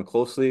watching that one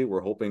closely.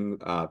 We're hoping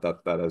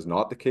that is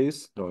not the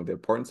case, knowing the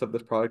importance of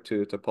this product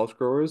to pulse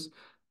growers.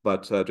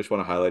 But just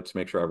want to highlight to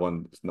make sure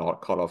everyone is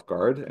not caught off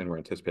guard, and we're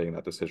anticipating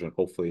that decision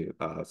hopefully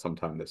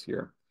sometime this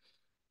year.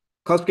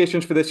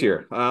 Classifications for this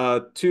year.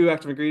 2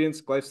 active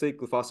ingredients, glyphosate,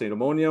 glufosinate,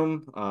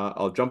 ammonium.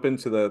 I'll jump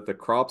into the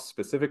crops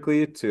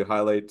specifically to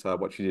highlight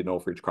what you need to know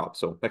for each crop.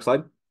 So next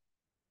slide.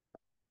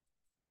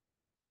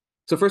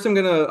 So first I'm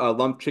going to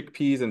lump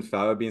chickpeas and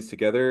fava beans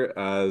together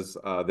as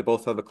they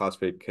both have a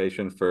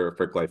classification for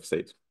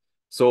glyphosate.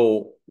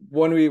 So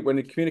when we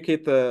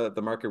communicate the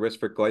market risk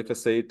for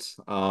glyphosate,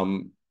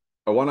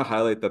 I want to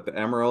highlight that the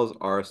MRLs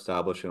are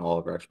established in all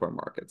of our export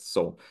markets.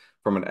 So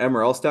from an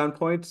MRL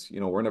standpoint,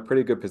 we're in a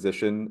pretty good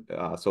position.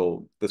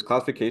 So this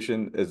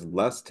classification is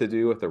less to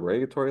do with the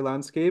regulatory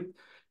landscape.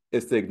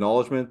 It's the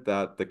acknowledgement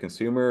that the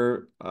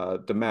consumer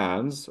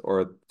demands,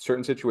 or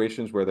certain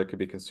situations where there could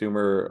be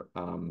consumer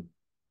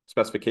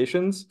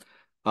specifications,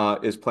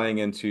 is playing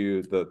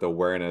into the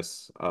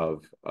awareness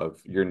of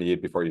your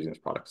need before using this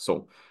product.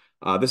 So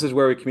this is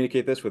where we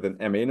communicate this with an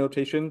MA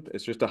notation.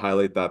 It's just to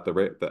highlight that the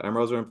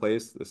MRLs are in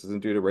place. This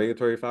isn't due to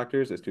regulatory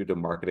factors. It's due to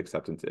market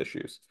acceptance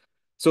issues.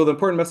 So the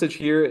important message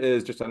here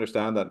is just to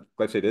understand that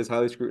glyphosate is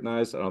highly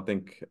scrutinized. I don't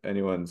think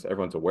everyone's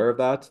aware of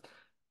that.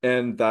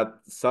 and that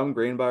some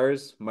grain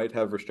buyers might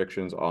have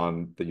restrictions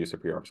on the use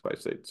of pre-harvest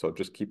glyphosate. So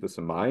just keep this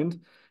in mind.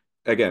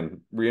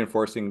 Again,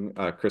 reinforcing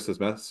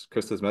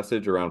Krista's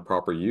message around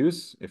proper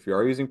use. If you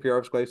are using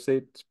pre-harvest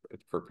glyphosate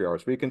for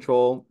pre-harvest weed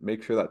control,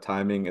 make sure that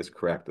timing is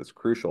correct. It's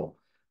crucial.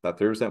 That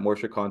 30%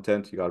 moisture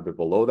content, you got to be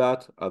below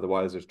that.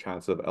 Otherwise, there's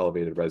chance of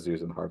elevated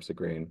residues in the harvested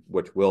grain,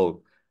 which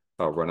will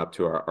run up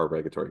to our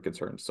regulatory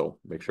concerns. So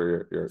make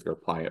sure you're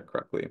applying it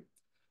correctly.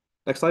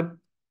 Next slide.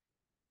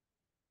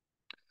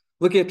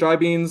 Looking at dry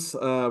beans,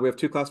 we have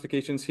two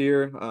classifications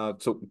here.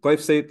 So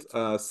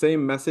glyphosate,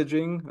 same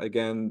messaging.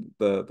 Again,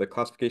 the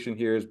classification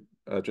here is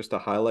just to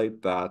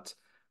highlight that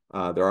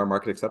there are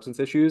market acceptance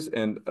issues,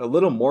 and a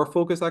little more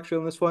focus actually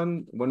on this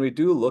one. When we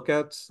do look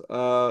at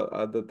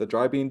the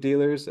dry bean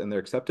dealers and their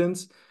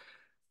acceptance,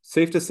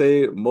 safe to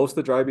say most of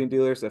the dry bean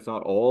dealers, if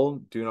not all,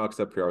 do not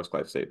accept pre-harvest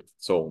glyphosate.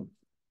 So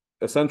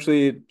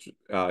essentially,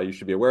 you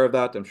should be aware of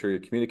that. I'm sure you're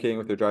communicating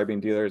with your dry bean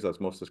dealers, as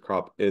most of this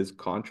crop is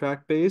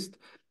contract-based.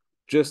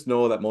 Just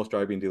know that most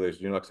dry bean dealers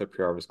do not accept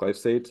pre-harvest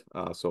glyphosate.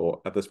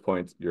 So at this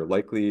point,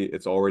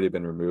 it's already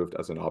been removed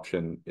as an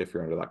option if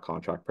you're under that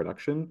contract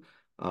production.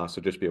 So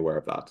just be aware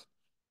of that.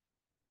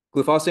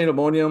 Glufosinate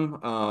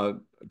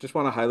ammonium, just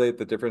want to highlight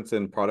the difference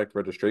in product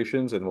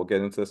registrations, and we'll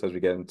get into this as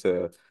we get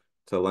into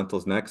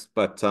lentils next.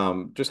 But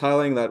just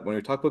highlighting that when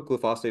we talk about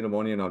glufosinate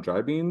ammonium on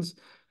dry beans,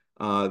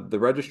 the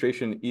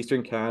registration in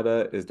Eastern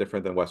Canada is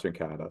different than Western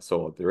Canada.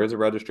 So there is a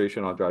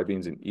registration on dry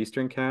beans in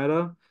Eastern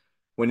Canada.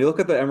 When you look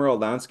at the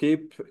MRL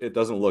landscape, it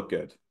doesn't look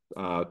good.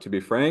 To be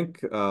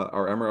frank,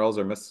 our MRLs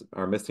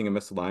are missing and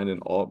misaligned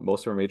in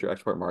most of our major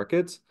export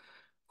markets.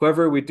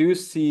 However, we do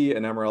see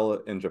an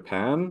MRL in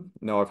Japan.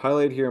 Now, I've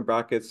highlighted here in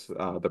brackets.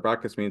 The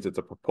brackets means it's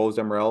a proposed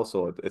MRL,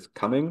 so it's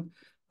coming.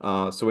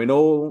 So we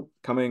know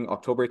coming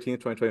October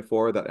 18th,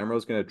 2024, that MRL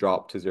is going to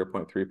drop to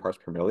 0.3 parts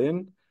per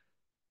million.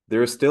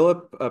 There is still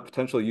a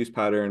potential use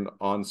pattern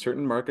on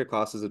certain market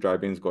classes of dry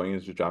beans going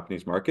into the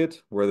Japanese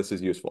market where this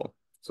is useful.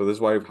 So this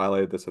is why we've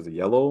highlighted this as a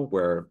yellow,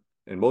 where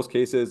in most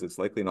cases, it's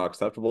likely not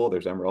acceptable.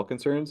 There's MRL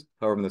concerns.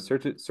 However, in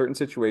the certain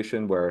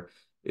situation where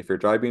if your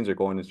dry beans are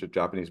going into the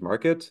Japanese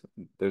market,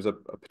 there's a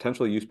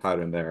potential use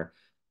pattern there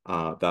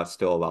that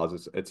still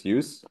allows its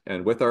use.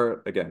 And with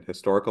our, again,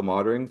 historical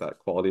monitoring, that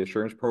quality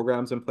assurance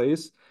programs in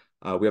place,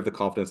 we have the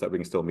confidence that we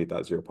can still meet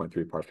that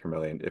 0.3 parts per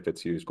million if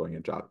it's used going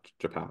in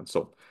Japan.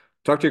 So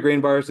talk to your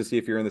grain buyers to see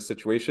if you're in this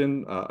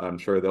situation. I'm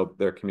sure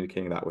they're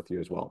communicating that with you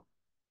as well.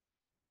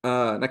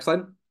 Next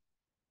slide.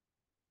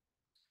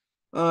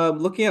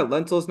 Looking at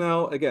lentils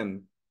now,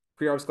 again,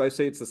 pre-harvest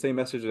glyphosate, it's the same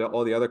message as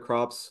all the other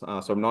crops,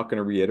 so I'm not going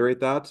to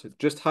reiterate that.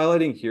 Just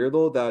highlighting here,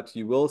 though, that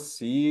you will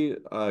see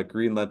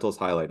green lentils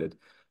highlighted.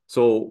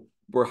 So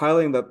we're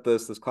highlighting that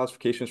this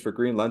classification is for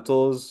green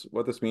lentils.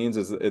 What this means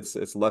is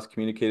it's less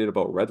communicated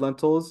about red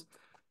lentils.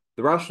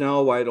 The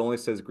rationale why it only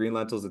says green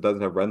lentils, it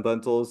doesn't have red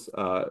lentils.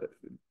 To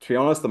be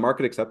honest, the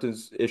market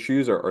acceptance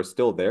issues are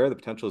still there. The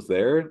potential is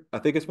there. I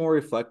think it's more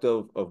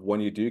reflective of when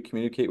you do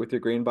communicate with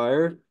your grain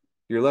buyer,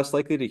 you're less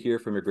likely to hear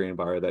from your grain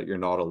buyer that you're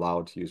not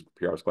allowed to use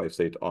pre-harvest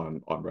glyphosate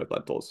on red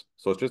lentils.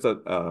 So it's just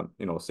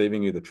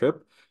saving you the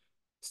trip.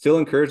 Still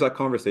encourage that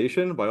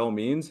conversation. By all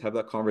means, have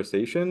that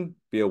conversation.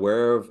 Be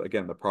aware of,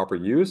 again, the proper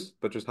use,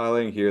 but just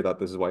highlighting here that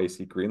this is why you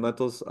see green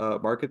lentils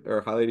market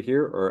or highlighted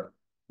here, or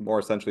more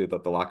essentially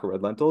that the lack of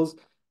red lentils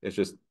is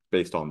just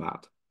based on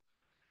that.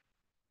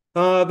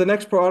 The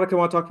next product I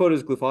want to talk about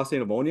is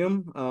glufosinate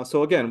ammonium.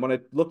 So again, when I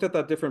looked at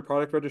that different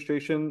product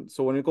registration,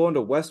 so when you go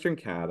into Western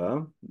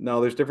Canada, now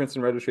there's difference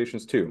in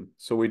registrations too.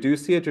 So we do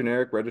see a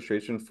generic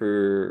registration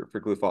for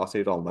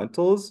glufosinate on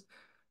lentils.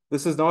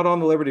 This is not on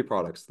the Liberty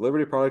products. The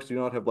Liberty products do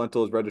not have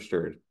lentils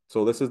registered.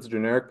 So this is the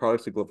generic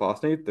products of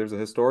glufosinate. There's a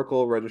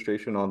historical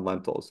registration on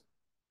lentils.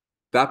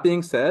 That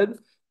being said,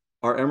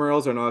 our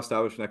MRLs are not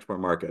established in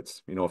export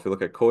markets. You know, if you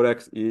look at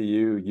Codex,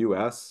 EU,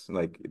 US,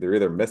 like they're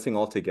either missing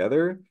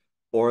altogether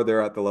or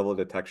they're at the level of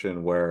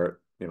detection where,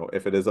 you know,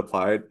 if it is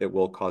applied, it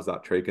will cause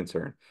that trade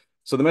concern.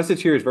 So the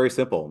message here is very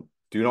simple.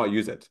 Do not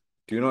use it.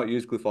 Do not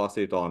use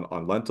glufosinate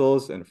on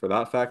lentils. And for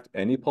that fact,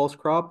 any pulse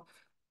crop,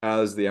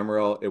 as the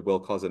MRL, it will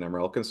cause an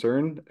MRL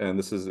concern. And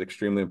this is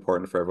extremely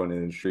important for everyone in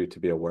the industry to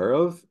be aware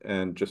of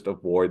and just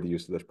avoid the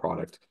use of this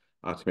product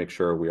to make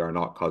sure we are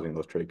not causing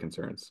those trade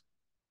concerns.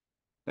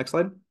 Next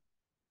slide.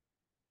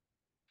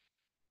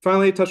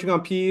 Finally, touching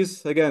on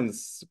peas, again,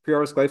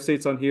 pre-harvest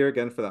glyphosate's on here,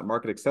 again, for that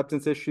market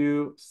acceptance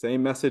issue,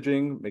 same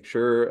messaging, make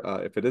sure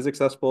if it is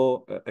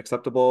acceptable,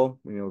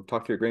 you know,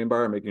 talk to your grain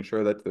buyer, making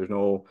sure that there's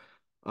no,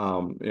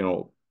 you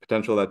know,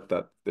 potential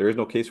that there is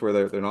no case where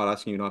they're not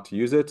asking you not to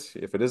use it.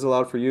 If it is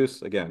allowed for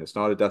use, again, it's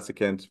not a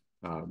desiccant,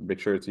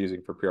 make sure it's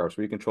using for pre-harvest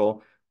weed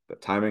control. The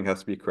timing has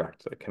to be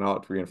correct. I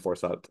cannot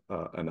reinforce that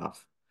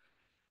enough.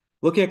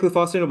 Looking at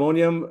glufosinate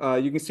ammonium,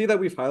 you can see that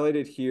we've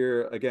highlighted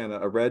here, again,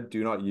 a red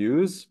do not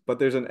use, but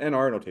there's an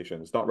NR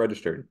notation. It's not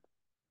registered.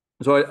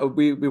 So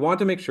we want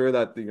to make sure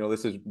that, you know,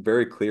 this is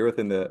very clear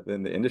within the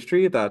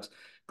industry that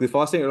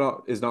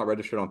glufosinate is not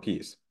registered on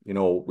peas. You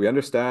know, we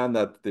understand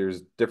that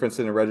there's difference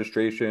in the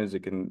registrations.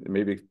 It can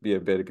maybe be a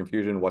bit of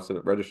confusion. What's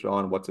it registered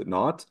on? What's it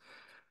not?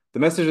 The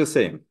message is the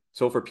same.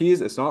 So for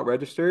peas, it's not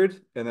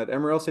registered, and that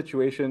MRL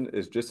situation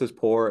is just as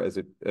poor as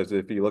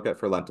if you look at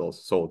for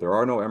lentils. So there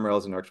are no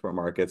MRLs in export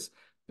markets.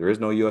 There is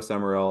no US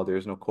MRL. There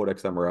is no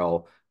Codex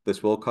MRL.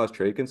 This will cause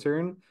trade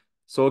concern.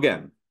 So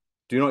again,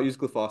 do not use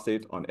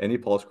glyphosate on any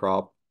pulse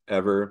crop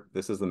ever.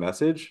 This is the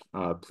message.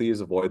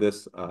 Please avoid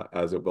this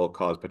as it will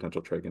cause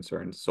potential trade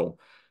concerns. So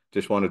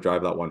just want to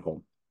drive that one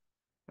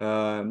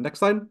home. Next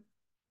slide.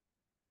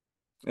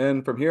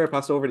 And from here, I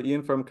pass it over to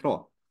Ian from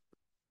canola.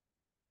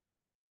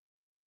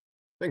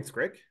 Thanks,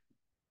 Greg.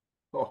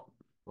 Oh,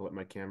 I'll let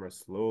my camera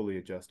slowly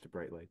adjust to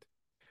bright light.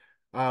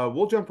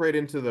 We'll jump right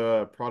into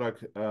the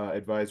product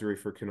advisory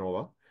for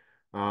canola.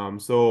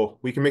 So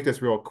we can make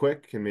this real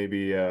quick and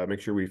maybe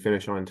make sure we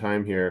finish on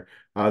time here.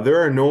 There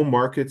are no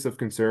markets of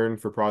concern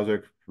for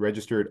product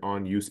registered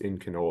on use in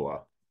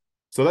canola.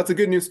 So that's a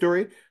good news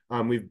story.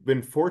 We've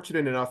been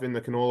fortunate enough in the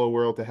canola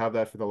world to have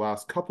that for the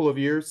last couple of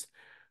years.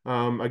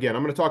 Again,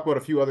 I'm going to talk about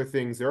a few other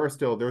things.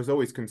 There's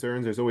always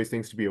concerns. There's always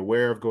things to be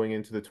aware of going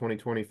into the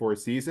 2024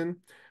 season.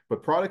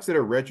 But products that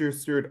are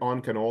registered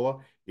on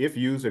canola, if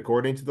used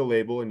according to the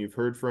label, and you've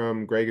heard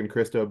from Greg and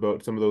Krista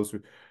about some of those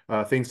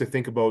things to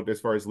think about as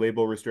far as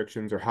label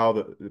restrictions or how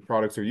the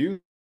products are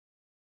used,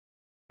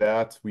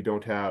 that we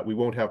won't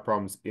have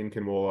problems in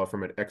canola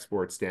from an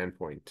export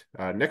standpoint.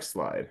 Next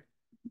slide.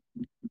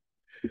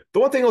 The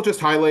one thing I'll just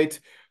highlight,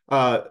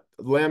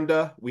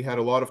 Lambda, we had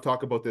a lot of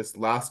talk about this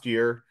last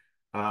year.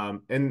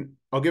 And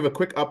I'll give a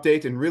quick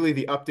update, and really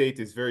the update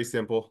is very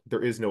simple.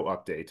 There is no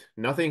update.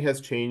 Nothing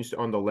has changed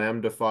on the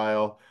Lambda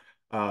file.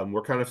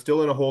 We're kind of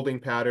still in a holding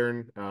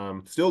pattern,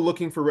 still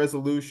looking for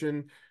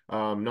resolution.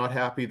 Not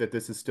happy that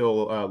this is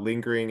still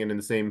lingering and in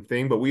the same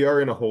thing, but we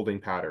are in a holding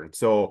pattern.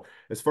 So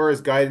as far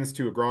as guidance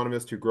to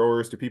agronomists, to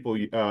growers, to people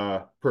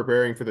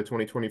preparing for the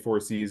 2024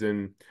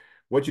 season,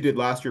 what you did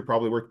last year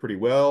probably worked pretty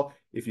well.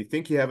 If you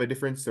think you have a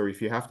difference, or if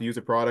you have to use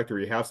a product, or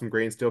you have some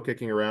grain still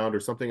kicking around,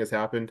 or something has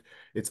happened,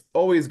 it's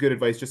always good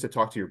advice just to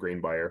talk to your grain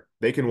buyer.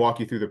 They can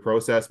walk you through the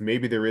process.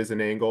 Maybe there is an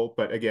angle,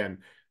 but again,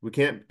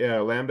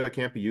 Lambda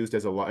can't be used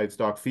as a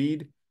livestock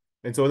feed.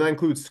 And so that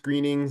includes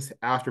screenings,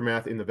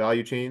 aftermath in the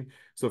value chain.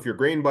 So if your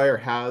grain buyer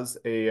has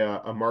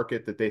a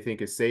market that they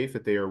think is safe,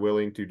 that they are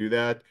willing to do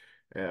that,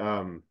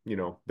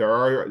 there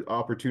are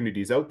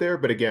opportunities out there,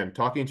 but again,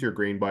 talking to your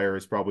grain buyer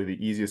is probably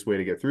the easiest way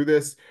to get through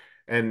this.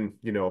 And,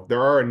 there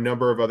are a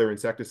number of other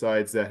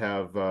insecticides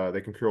that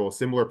they control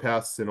similar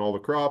pests in all the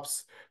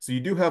crops. So you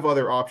do have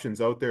other options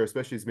out there,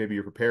 especially as maybe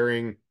you're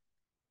preparing.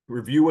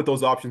 Review what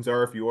those options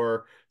are if you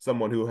are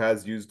someone who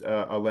has used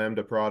a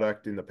Lambda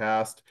product in the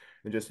past,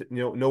 and just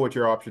know what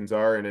your options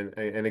are.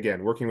 And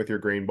again, working with your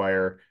grain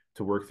buyer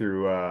to work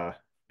through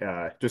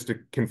just to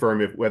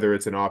confirm whether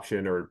it's an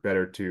option or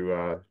better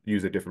to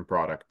use a different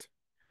product.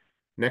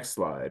 Next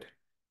slide.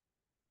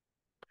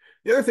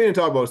 The other thing to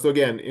talk about, so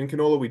again, in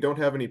canola, we don't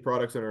have any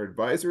products on our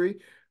advisory,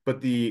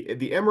 but the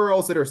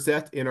MRLs that are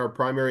set in our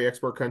primary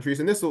export countries,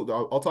 and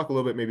I'll talk a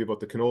little bit maybe about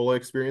the canola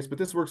experience, but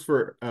this works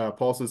for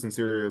pulses and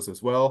cereals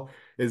as well,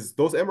 is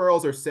those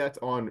MRLs are set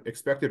on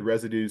expected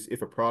residues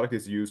if a product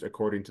is used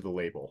according to the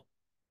label.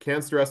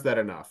 Can't stress that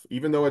enough.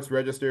 Even though it's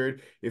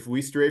registered, if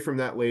we stray from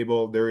that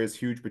label, there is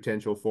huge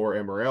potential for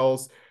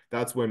MRLs.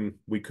 That's when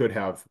we could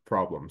have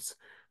problems.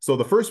 So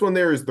the first one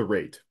there is the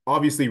rate.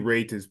 Obviously,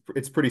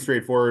 it's pretty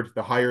straightforward.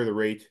 The higher the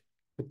rate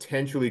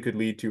potentially could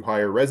lead to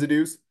higher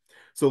residues.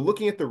 So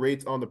looking at the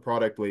rates on the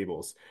product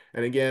labels.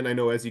 And again, I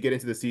know as you get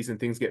into the season,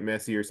 things get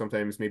messy, or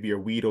sometimes maybe a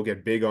weed will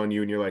get big on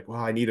you and you're like,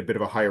 well, I need a bit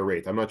of a higher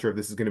rate. I'm not sure if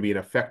this is going to be an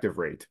effective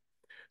rate.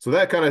 So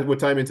that kind of would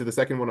time into the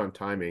second one on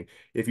timing.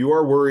 If you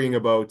are worrying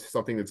about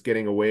something that's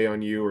getting away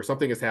on you, or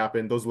something has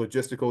happened, those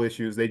logistical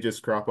issues, they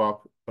just crop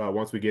up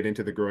once we get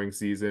into the growing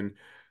season.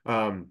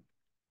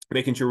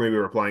 Making sure maybe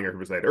we're applying our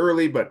herbicide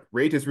early, but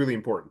rate is really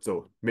important.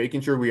 So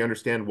making sure we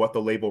understand what the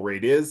label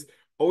rate is.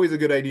 Always a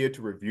good idea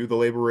to review the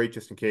label rate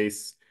just in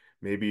case.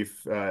 Maybe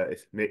if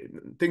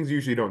things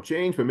usually don't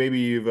change, but maybe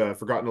you've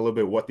forgotten a little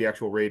bit what the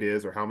actual rate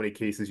is or how many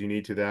cases you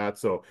need to that.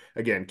 So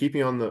again,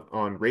 keeping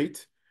on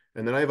rate.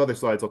 And then I have other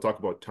slides. I'll talk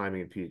about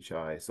timing and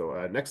PHI.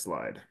 So next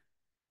slide.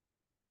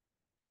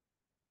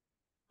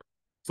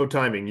 So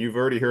timing, you've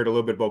already heard a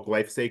little bit about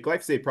glyphosate.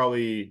 Glyphosate,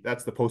 probably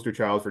that's the poster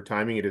child for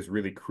timing. It is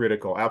really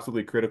critical,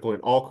 absolutely critical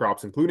in all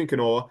crops, including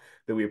canola,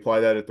 that we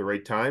apply that at the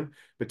right time.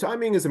 But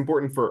timing is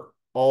important for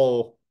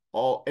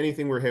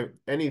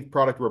any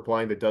product we're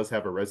applying that does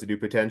have a residue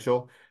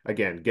potential.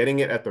 Again, getting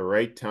it at the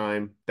right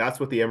time. That's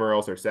what the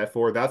MRLs are set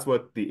for. That's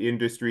what the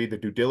industry, the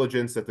due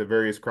diligence that the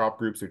various crop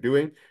groups are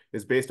doing,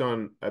 is based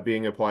on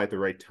being applied at the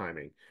right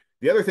timing.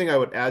 The other thing I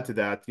would add to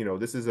that,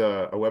 this is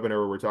a webinar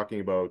where we're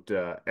talking about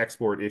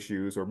export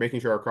issues or making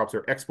sure our crops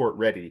are export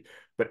ready.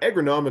 But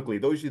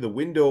agronomically, those usually the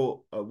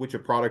window which a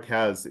product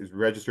has is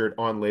registered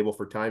on label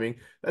for timing.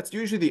 That's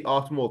usually the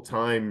optimal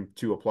time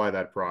to apply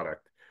that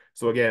product.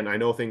 So again, I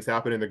know things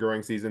happen in the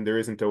growing season. There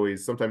isn't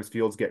always, sometimes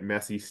fields get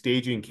messy.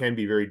 Staging can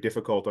be very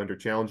difficult under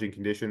challenging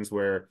conditions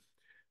where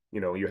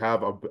you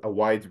have a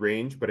wide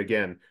range, but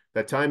again,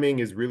 that timing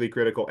is really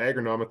critical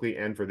agronomically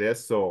and for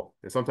this. So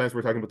sometimes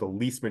we're talking about the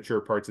least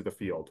mature parts of the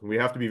field. We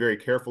have to be very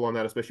careful on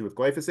that, especially with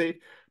glyphosate,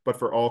 but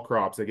for all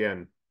crops,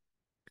 again,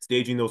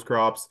 staging those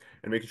crops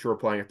and making sure we're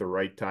applying at the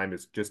right time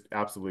is just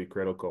absolutely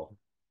critical.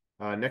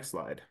 Next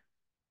slide.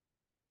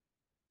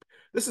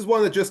 This is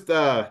one that just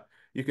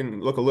you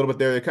can look a little bit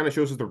there. It kind of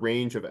shows us the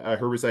range of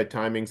herbicide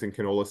timings and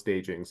canola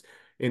stagings.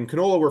 In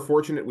canola, we're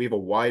fortunate we have a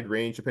wide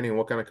range, depending on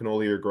what kind of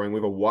canola you're growing. We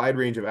have a wide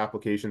range of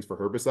applications for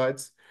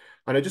herbicides.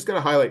 And I'm just going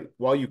to highlight,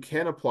 while you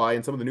can apply,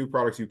 in some of the new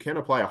products, you can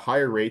apply a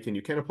higher rate and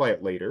you can apply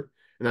it later.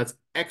 And that's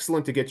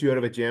excellent to get you out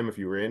of a jam if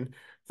you were in.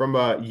 From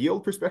a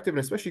yield perspective, and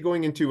especially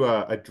going into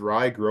a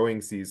dry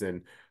growing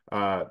season,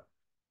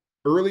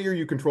 earlier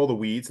you control the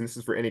weeds, and this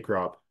is for any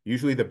crop,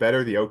 usually the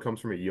better the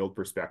outcomes from a yield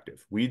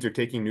perspective. Weeds are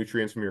taking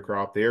nutrients from your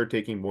crop. They are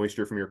taking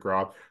moisture from your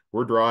crop.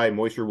 We're dry,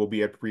 moisture will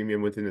be at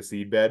premium within the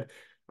seed bed.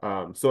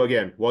 So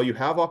again, while you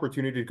have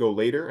opportunity to go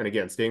later, and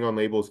again, staying on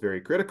label is very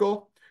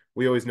critical.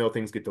 We always know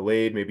things get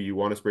delayed. Maybe you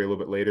want to spray a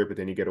little bit later, but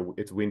then you get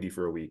it's windy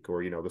for a week,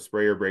 or the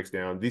sprayer breaks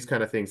down. These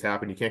kind of things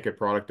happen. You can't get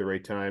product the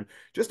right time.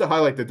 Just to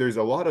highlight that there's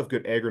a lot of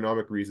good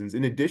agronomic reasons,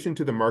 in addition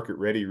to the market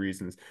ready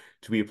reasons,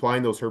 to be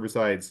applying those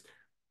herbicides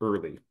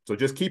early. So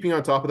just keeping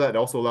on top of that, it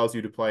also allows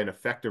you to apply an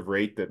effective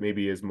rate that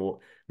maybe is more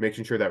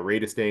making sure that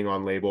rate is staying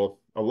on label.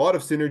 A lot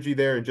of synergy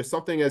there, and just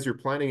something as you're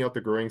planning out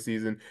the growing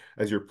season,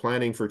 as you're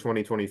planning for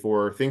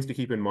 2024, things to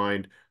keep in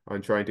mind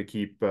on trying to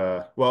keep,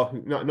 well,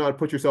 not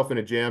put yourself in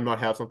a jam, not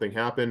have something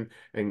happen,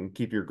 and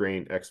keep your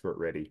grain export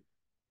ready.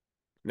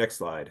 Next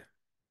slide.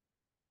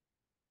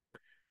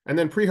 And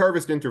then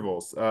pre-harvest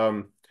intervals.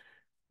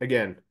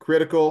 Again,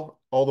 critical.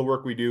 All the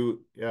work we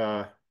do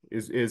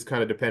is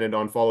kind of dependent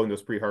on following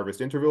those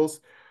pre-harvest intervals.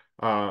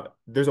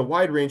 There's a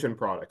wide range on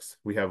products.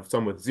 We have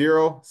some with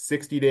 0,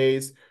 60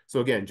 days. So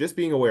again, just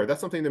being aware,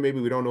 that's something that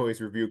maybe we don't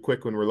always review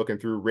quick when we're looking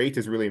through. Rate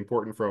is really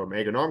important from an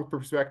agronomic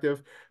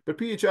perspective, but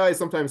PHI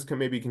sometimes can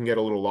get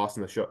a little lost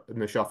in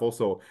the shuffle.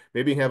 So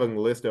maybe having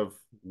a list of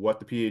what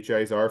the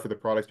PHIs are for the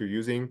products you're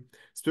using.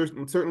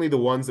 Certainly the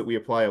ones that we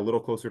apply a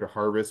little closer to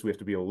harvest, we have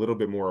to be a little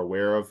bit more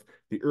aware of.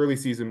 The early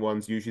season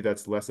ones, usually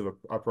that's less of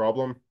a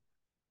problem.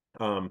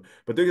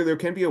 But there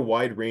can be a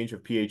wide range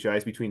of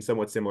PHIs between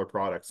somewhat similar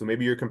products. So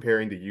maybe you're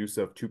comparing the use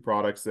of two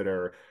products that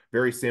are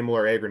very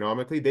similar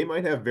agronomically. They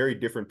might have very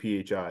different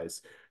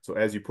PHIs. So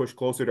as you push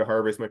closer to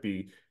harvest, might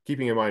be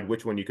keeping in mind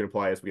which one you can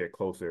apply as we get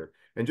closer.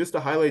 And just to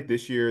highlight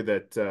this year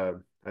that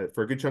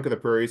for a good chunk of the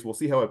prairies, we'll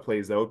see how it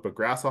plays out, but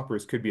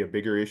grasshoppers could be a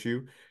bigger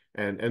issue.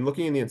 And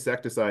looking in the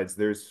insecticides,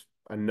 there's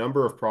a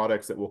number of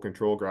products that will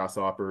control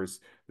grasshoppers.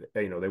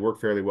 They work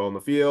fairly well in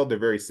the field. They're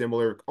very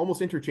similar,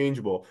 almost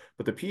interchangeable,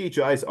 but the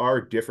PHIs are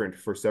different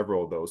for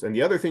several of those. And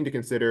the other thing to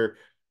consider,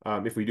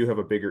 if we do have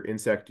a bigger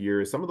insect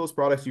year, is some of those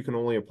products you can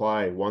only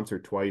apply once or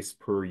twice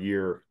per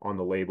year on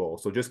the label.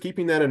 So just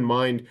keeping that in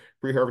mind,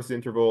 pre-harvest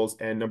intervals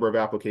and number of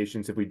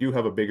applications, if we do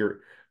have a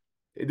bigger,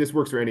 this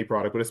works for any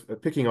product, but it's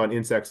picking on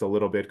insects a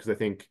little bit, because I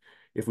think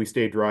if we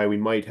stay dry, we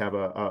might have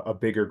a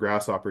bigger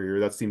grasshopper year.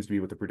 That seems to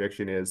be what the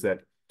prediction is,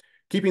 that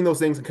keeping those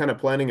things and kind of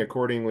planning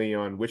accordingly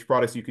on which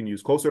products you can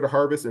use closer to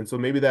harvest. And so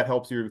maybe that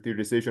helps you with your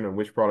decision on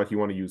which product you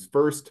want to use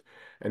first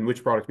and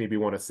which product maybe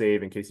you want to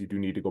save in case you do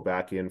need to go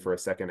back in for a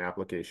second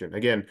application.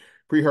 Again,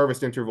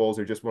 pre-harvest intervals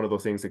are just one of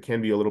those things that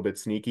can be a little bit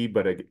sneaky,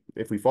 but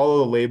if we follow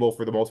the label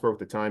for the most part with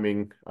the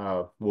timing,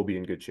 we'll be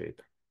in good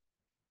shape.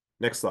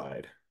 Next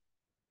slide.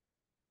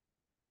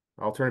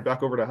 I'll turn it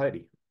back over to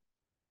Heidi.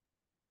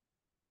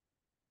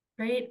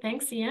 Great,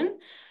 thanks, Ian.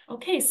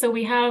 Okay, so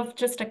we have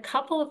just a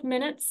couple of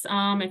minutes.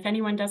 If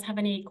anyone does have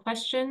any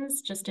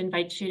questions, just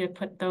invite you to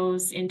put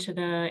those into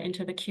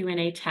the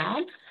Q&A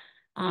tab.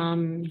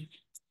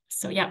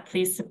 So yeah,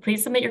 please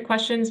submit your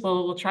questions.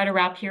 We'll try to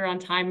wrap here on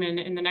time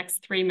in the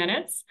next 3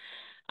 minutes.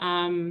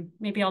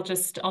 Maybe I'll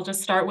just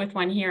start with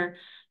one here.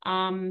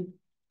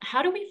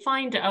 How do we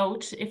find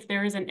out if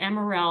there is an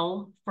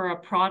MRL for a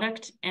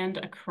product and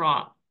a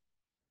crop?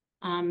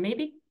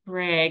 Maybe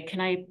Greg, can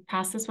I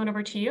pass this one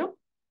over to you?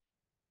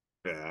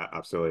 Yeah,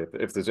 absolutely.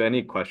 If there's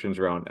any questions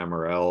around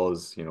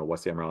MRLs,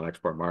 what's the MRL and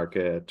export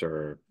market,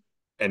 or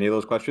any of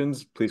those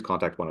questions, please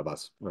contact one of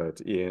us.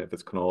 It's Ian. If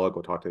it's canola,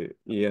 go talk to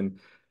Ian.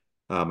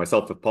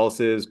 Myself with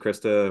pulses,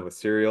 Krista with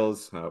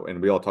cereals,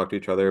 and we all talk to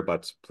each other,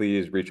 but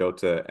please reach out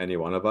to any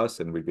one of us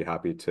and we'd be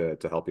happy to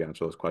help you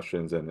answer those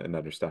questions and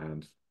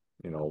understand,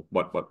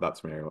 what that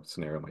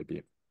scenario might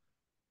be.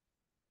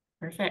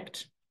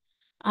 Perfect.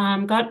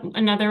 Got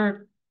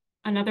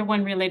another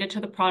one related to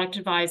the product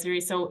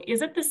advisory. So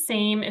is it the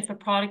same if a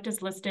product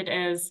is listed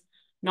as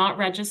not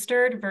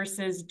registered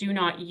versus do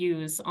not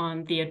use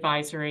on the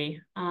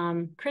advisory?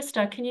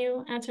 Krista, can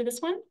you answer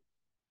this one?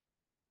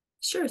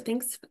 Sure.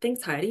 Thanks,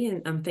 Heidi,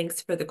 and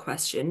thanks for the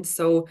question.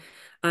 So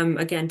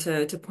again,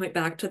 to point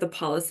back to the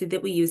policy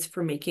that we use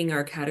for making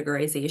our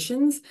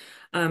categorizations,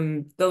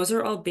 those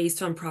are all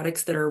based on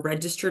products that are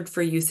registered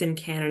for use in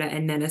Canada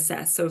and then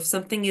assessed. So if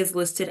something is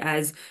listed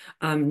as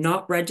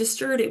not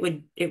registered, it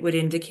would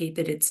indicate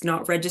that it's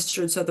not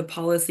registered, so the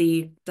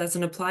policy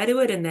doesn't apply to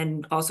it, and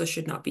then also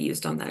should not be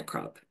used on that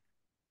crop.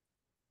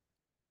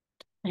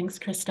 Thanks,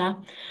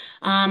 Krista.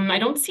 I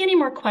don't see any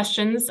more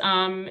questions.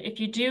 If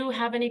you do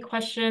have any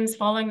questions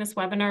following this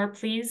webinar,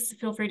 please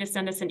feel free to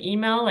send us an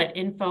email at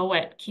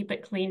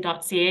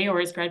info@keepitclean.ca,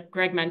 or as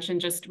Greg mentioned,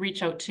 just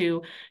reach out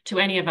to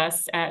any of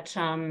us at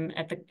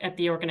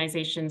the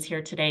organizations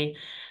here today.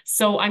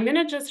 So I'm going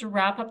to just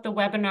wrap up the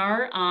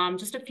webinar.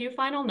 Just a few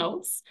final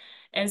notes.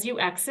 As you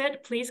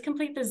exit, please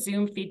complete the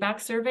Zoom feedback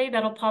survey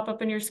that'll pop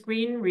up on your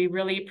screen. We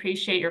really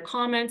appreciate your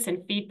comments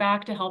and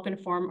feedback to help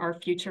inform our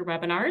future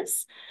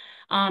webinars.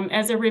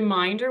 As a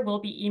reminder, we'll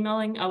be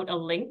emailing out a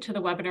link to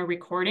the webinar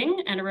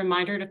recording and a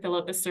reminder to fill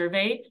out the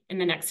survey in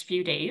the next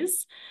few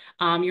days.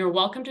 You're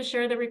welcome to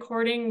share the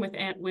recording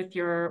with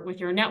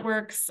your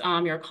networks,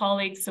 your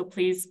colleagues, so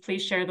please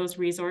share those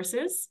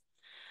resources.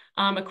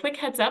 A quick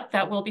heads up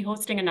that we'll be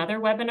hosting another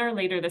webinar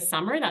later this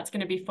summer that's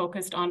going to be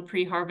focused on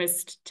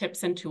pre-harvest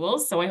tips and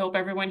tools. So I hope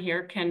everyone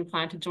here can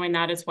plan to join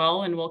that as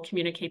well, and we'll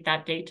communicate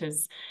that date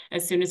as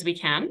soon as we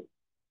can.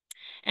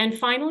 And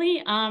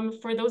finally,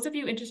 for those of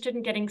you interested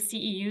in getting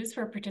CEUs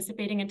for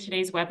participating in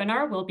today's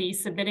webinar, we'll be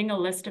submitting a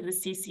list of the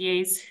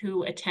CCAs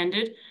who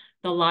attended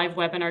the live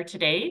webinar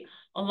today,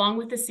 along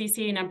with the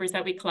CCA numbers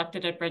that we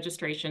collected at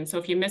registration. So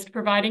if you missed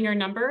providing your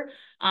number,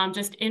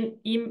 just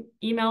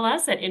email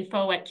us at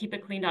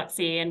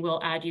info@keepitclean.ca and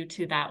we'll add you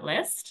to that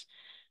list.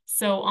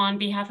 So on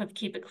behalf of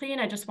Keep It Clean,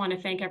 I just want to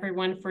thank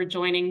everyone for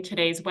joining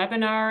today's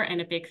webinar,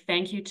 and a big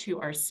thank you to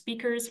our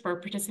speakers for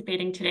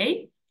participating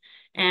today.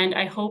 And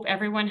I hope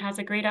everyone has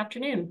a great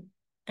afternoon.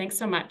 Thanks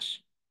so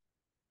much.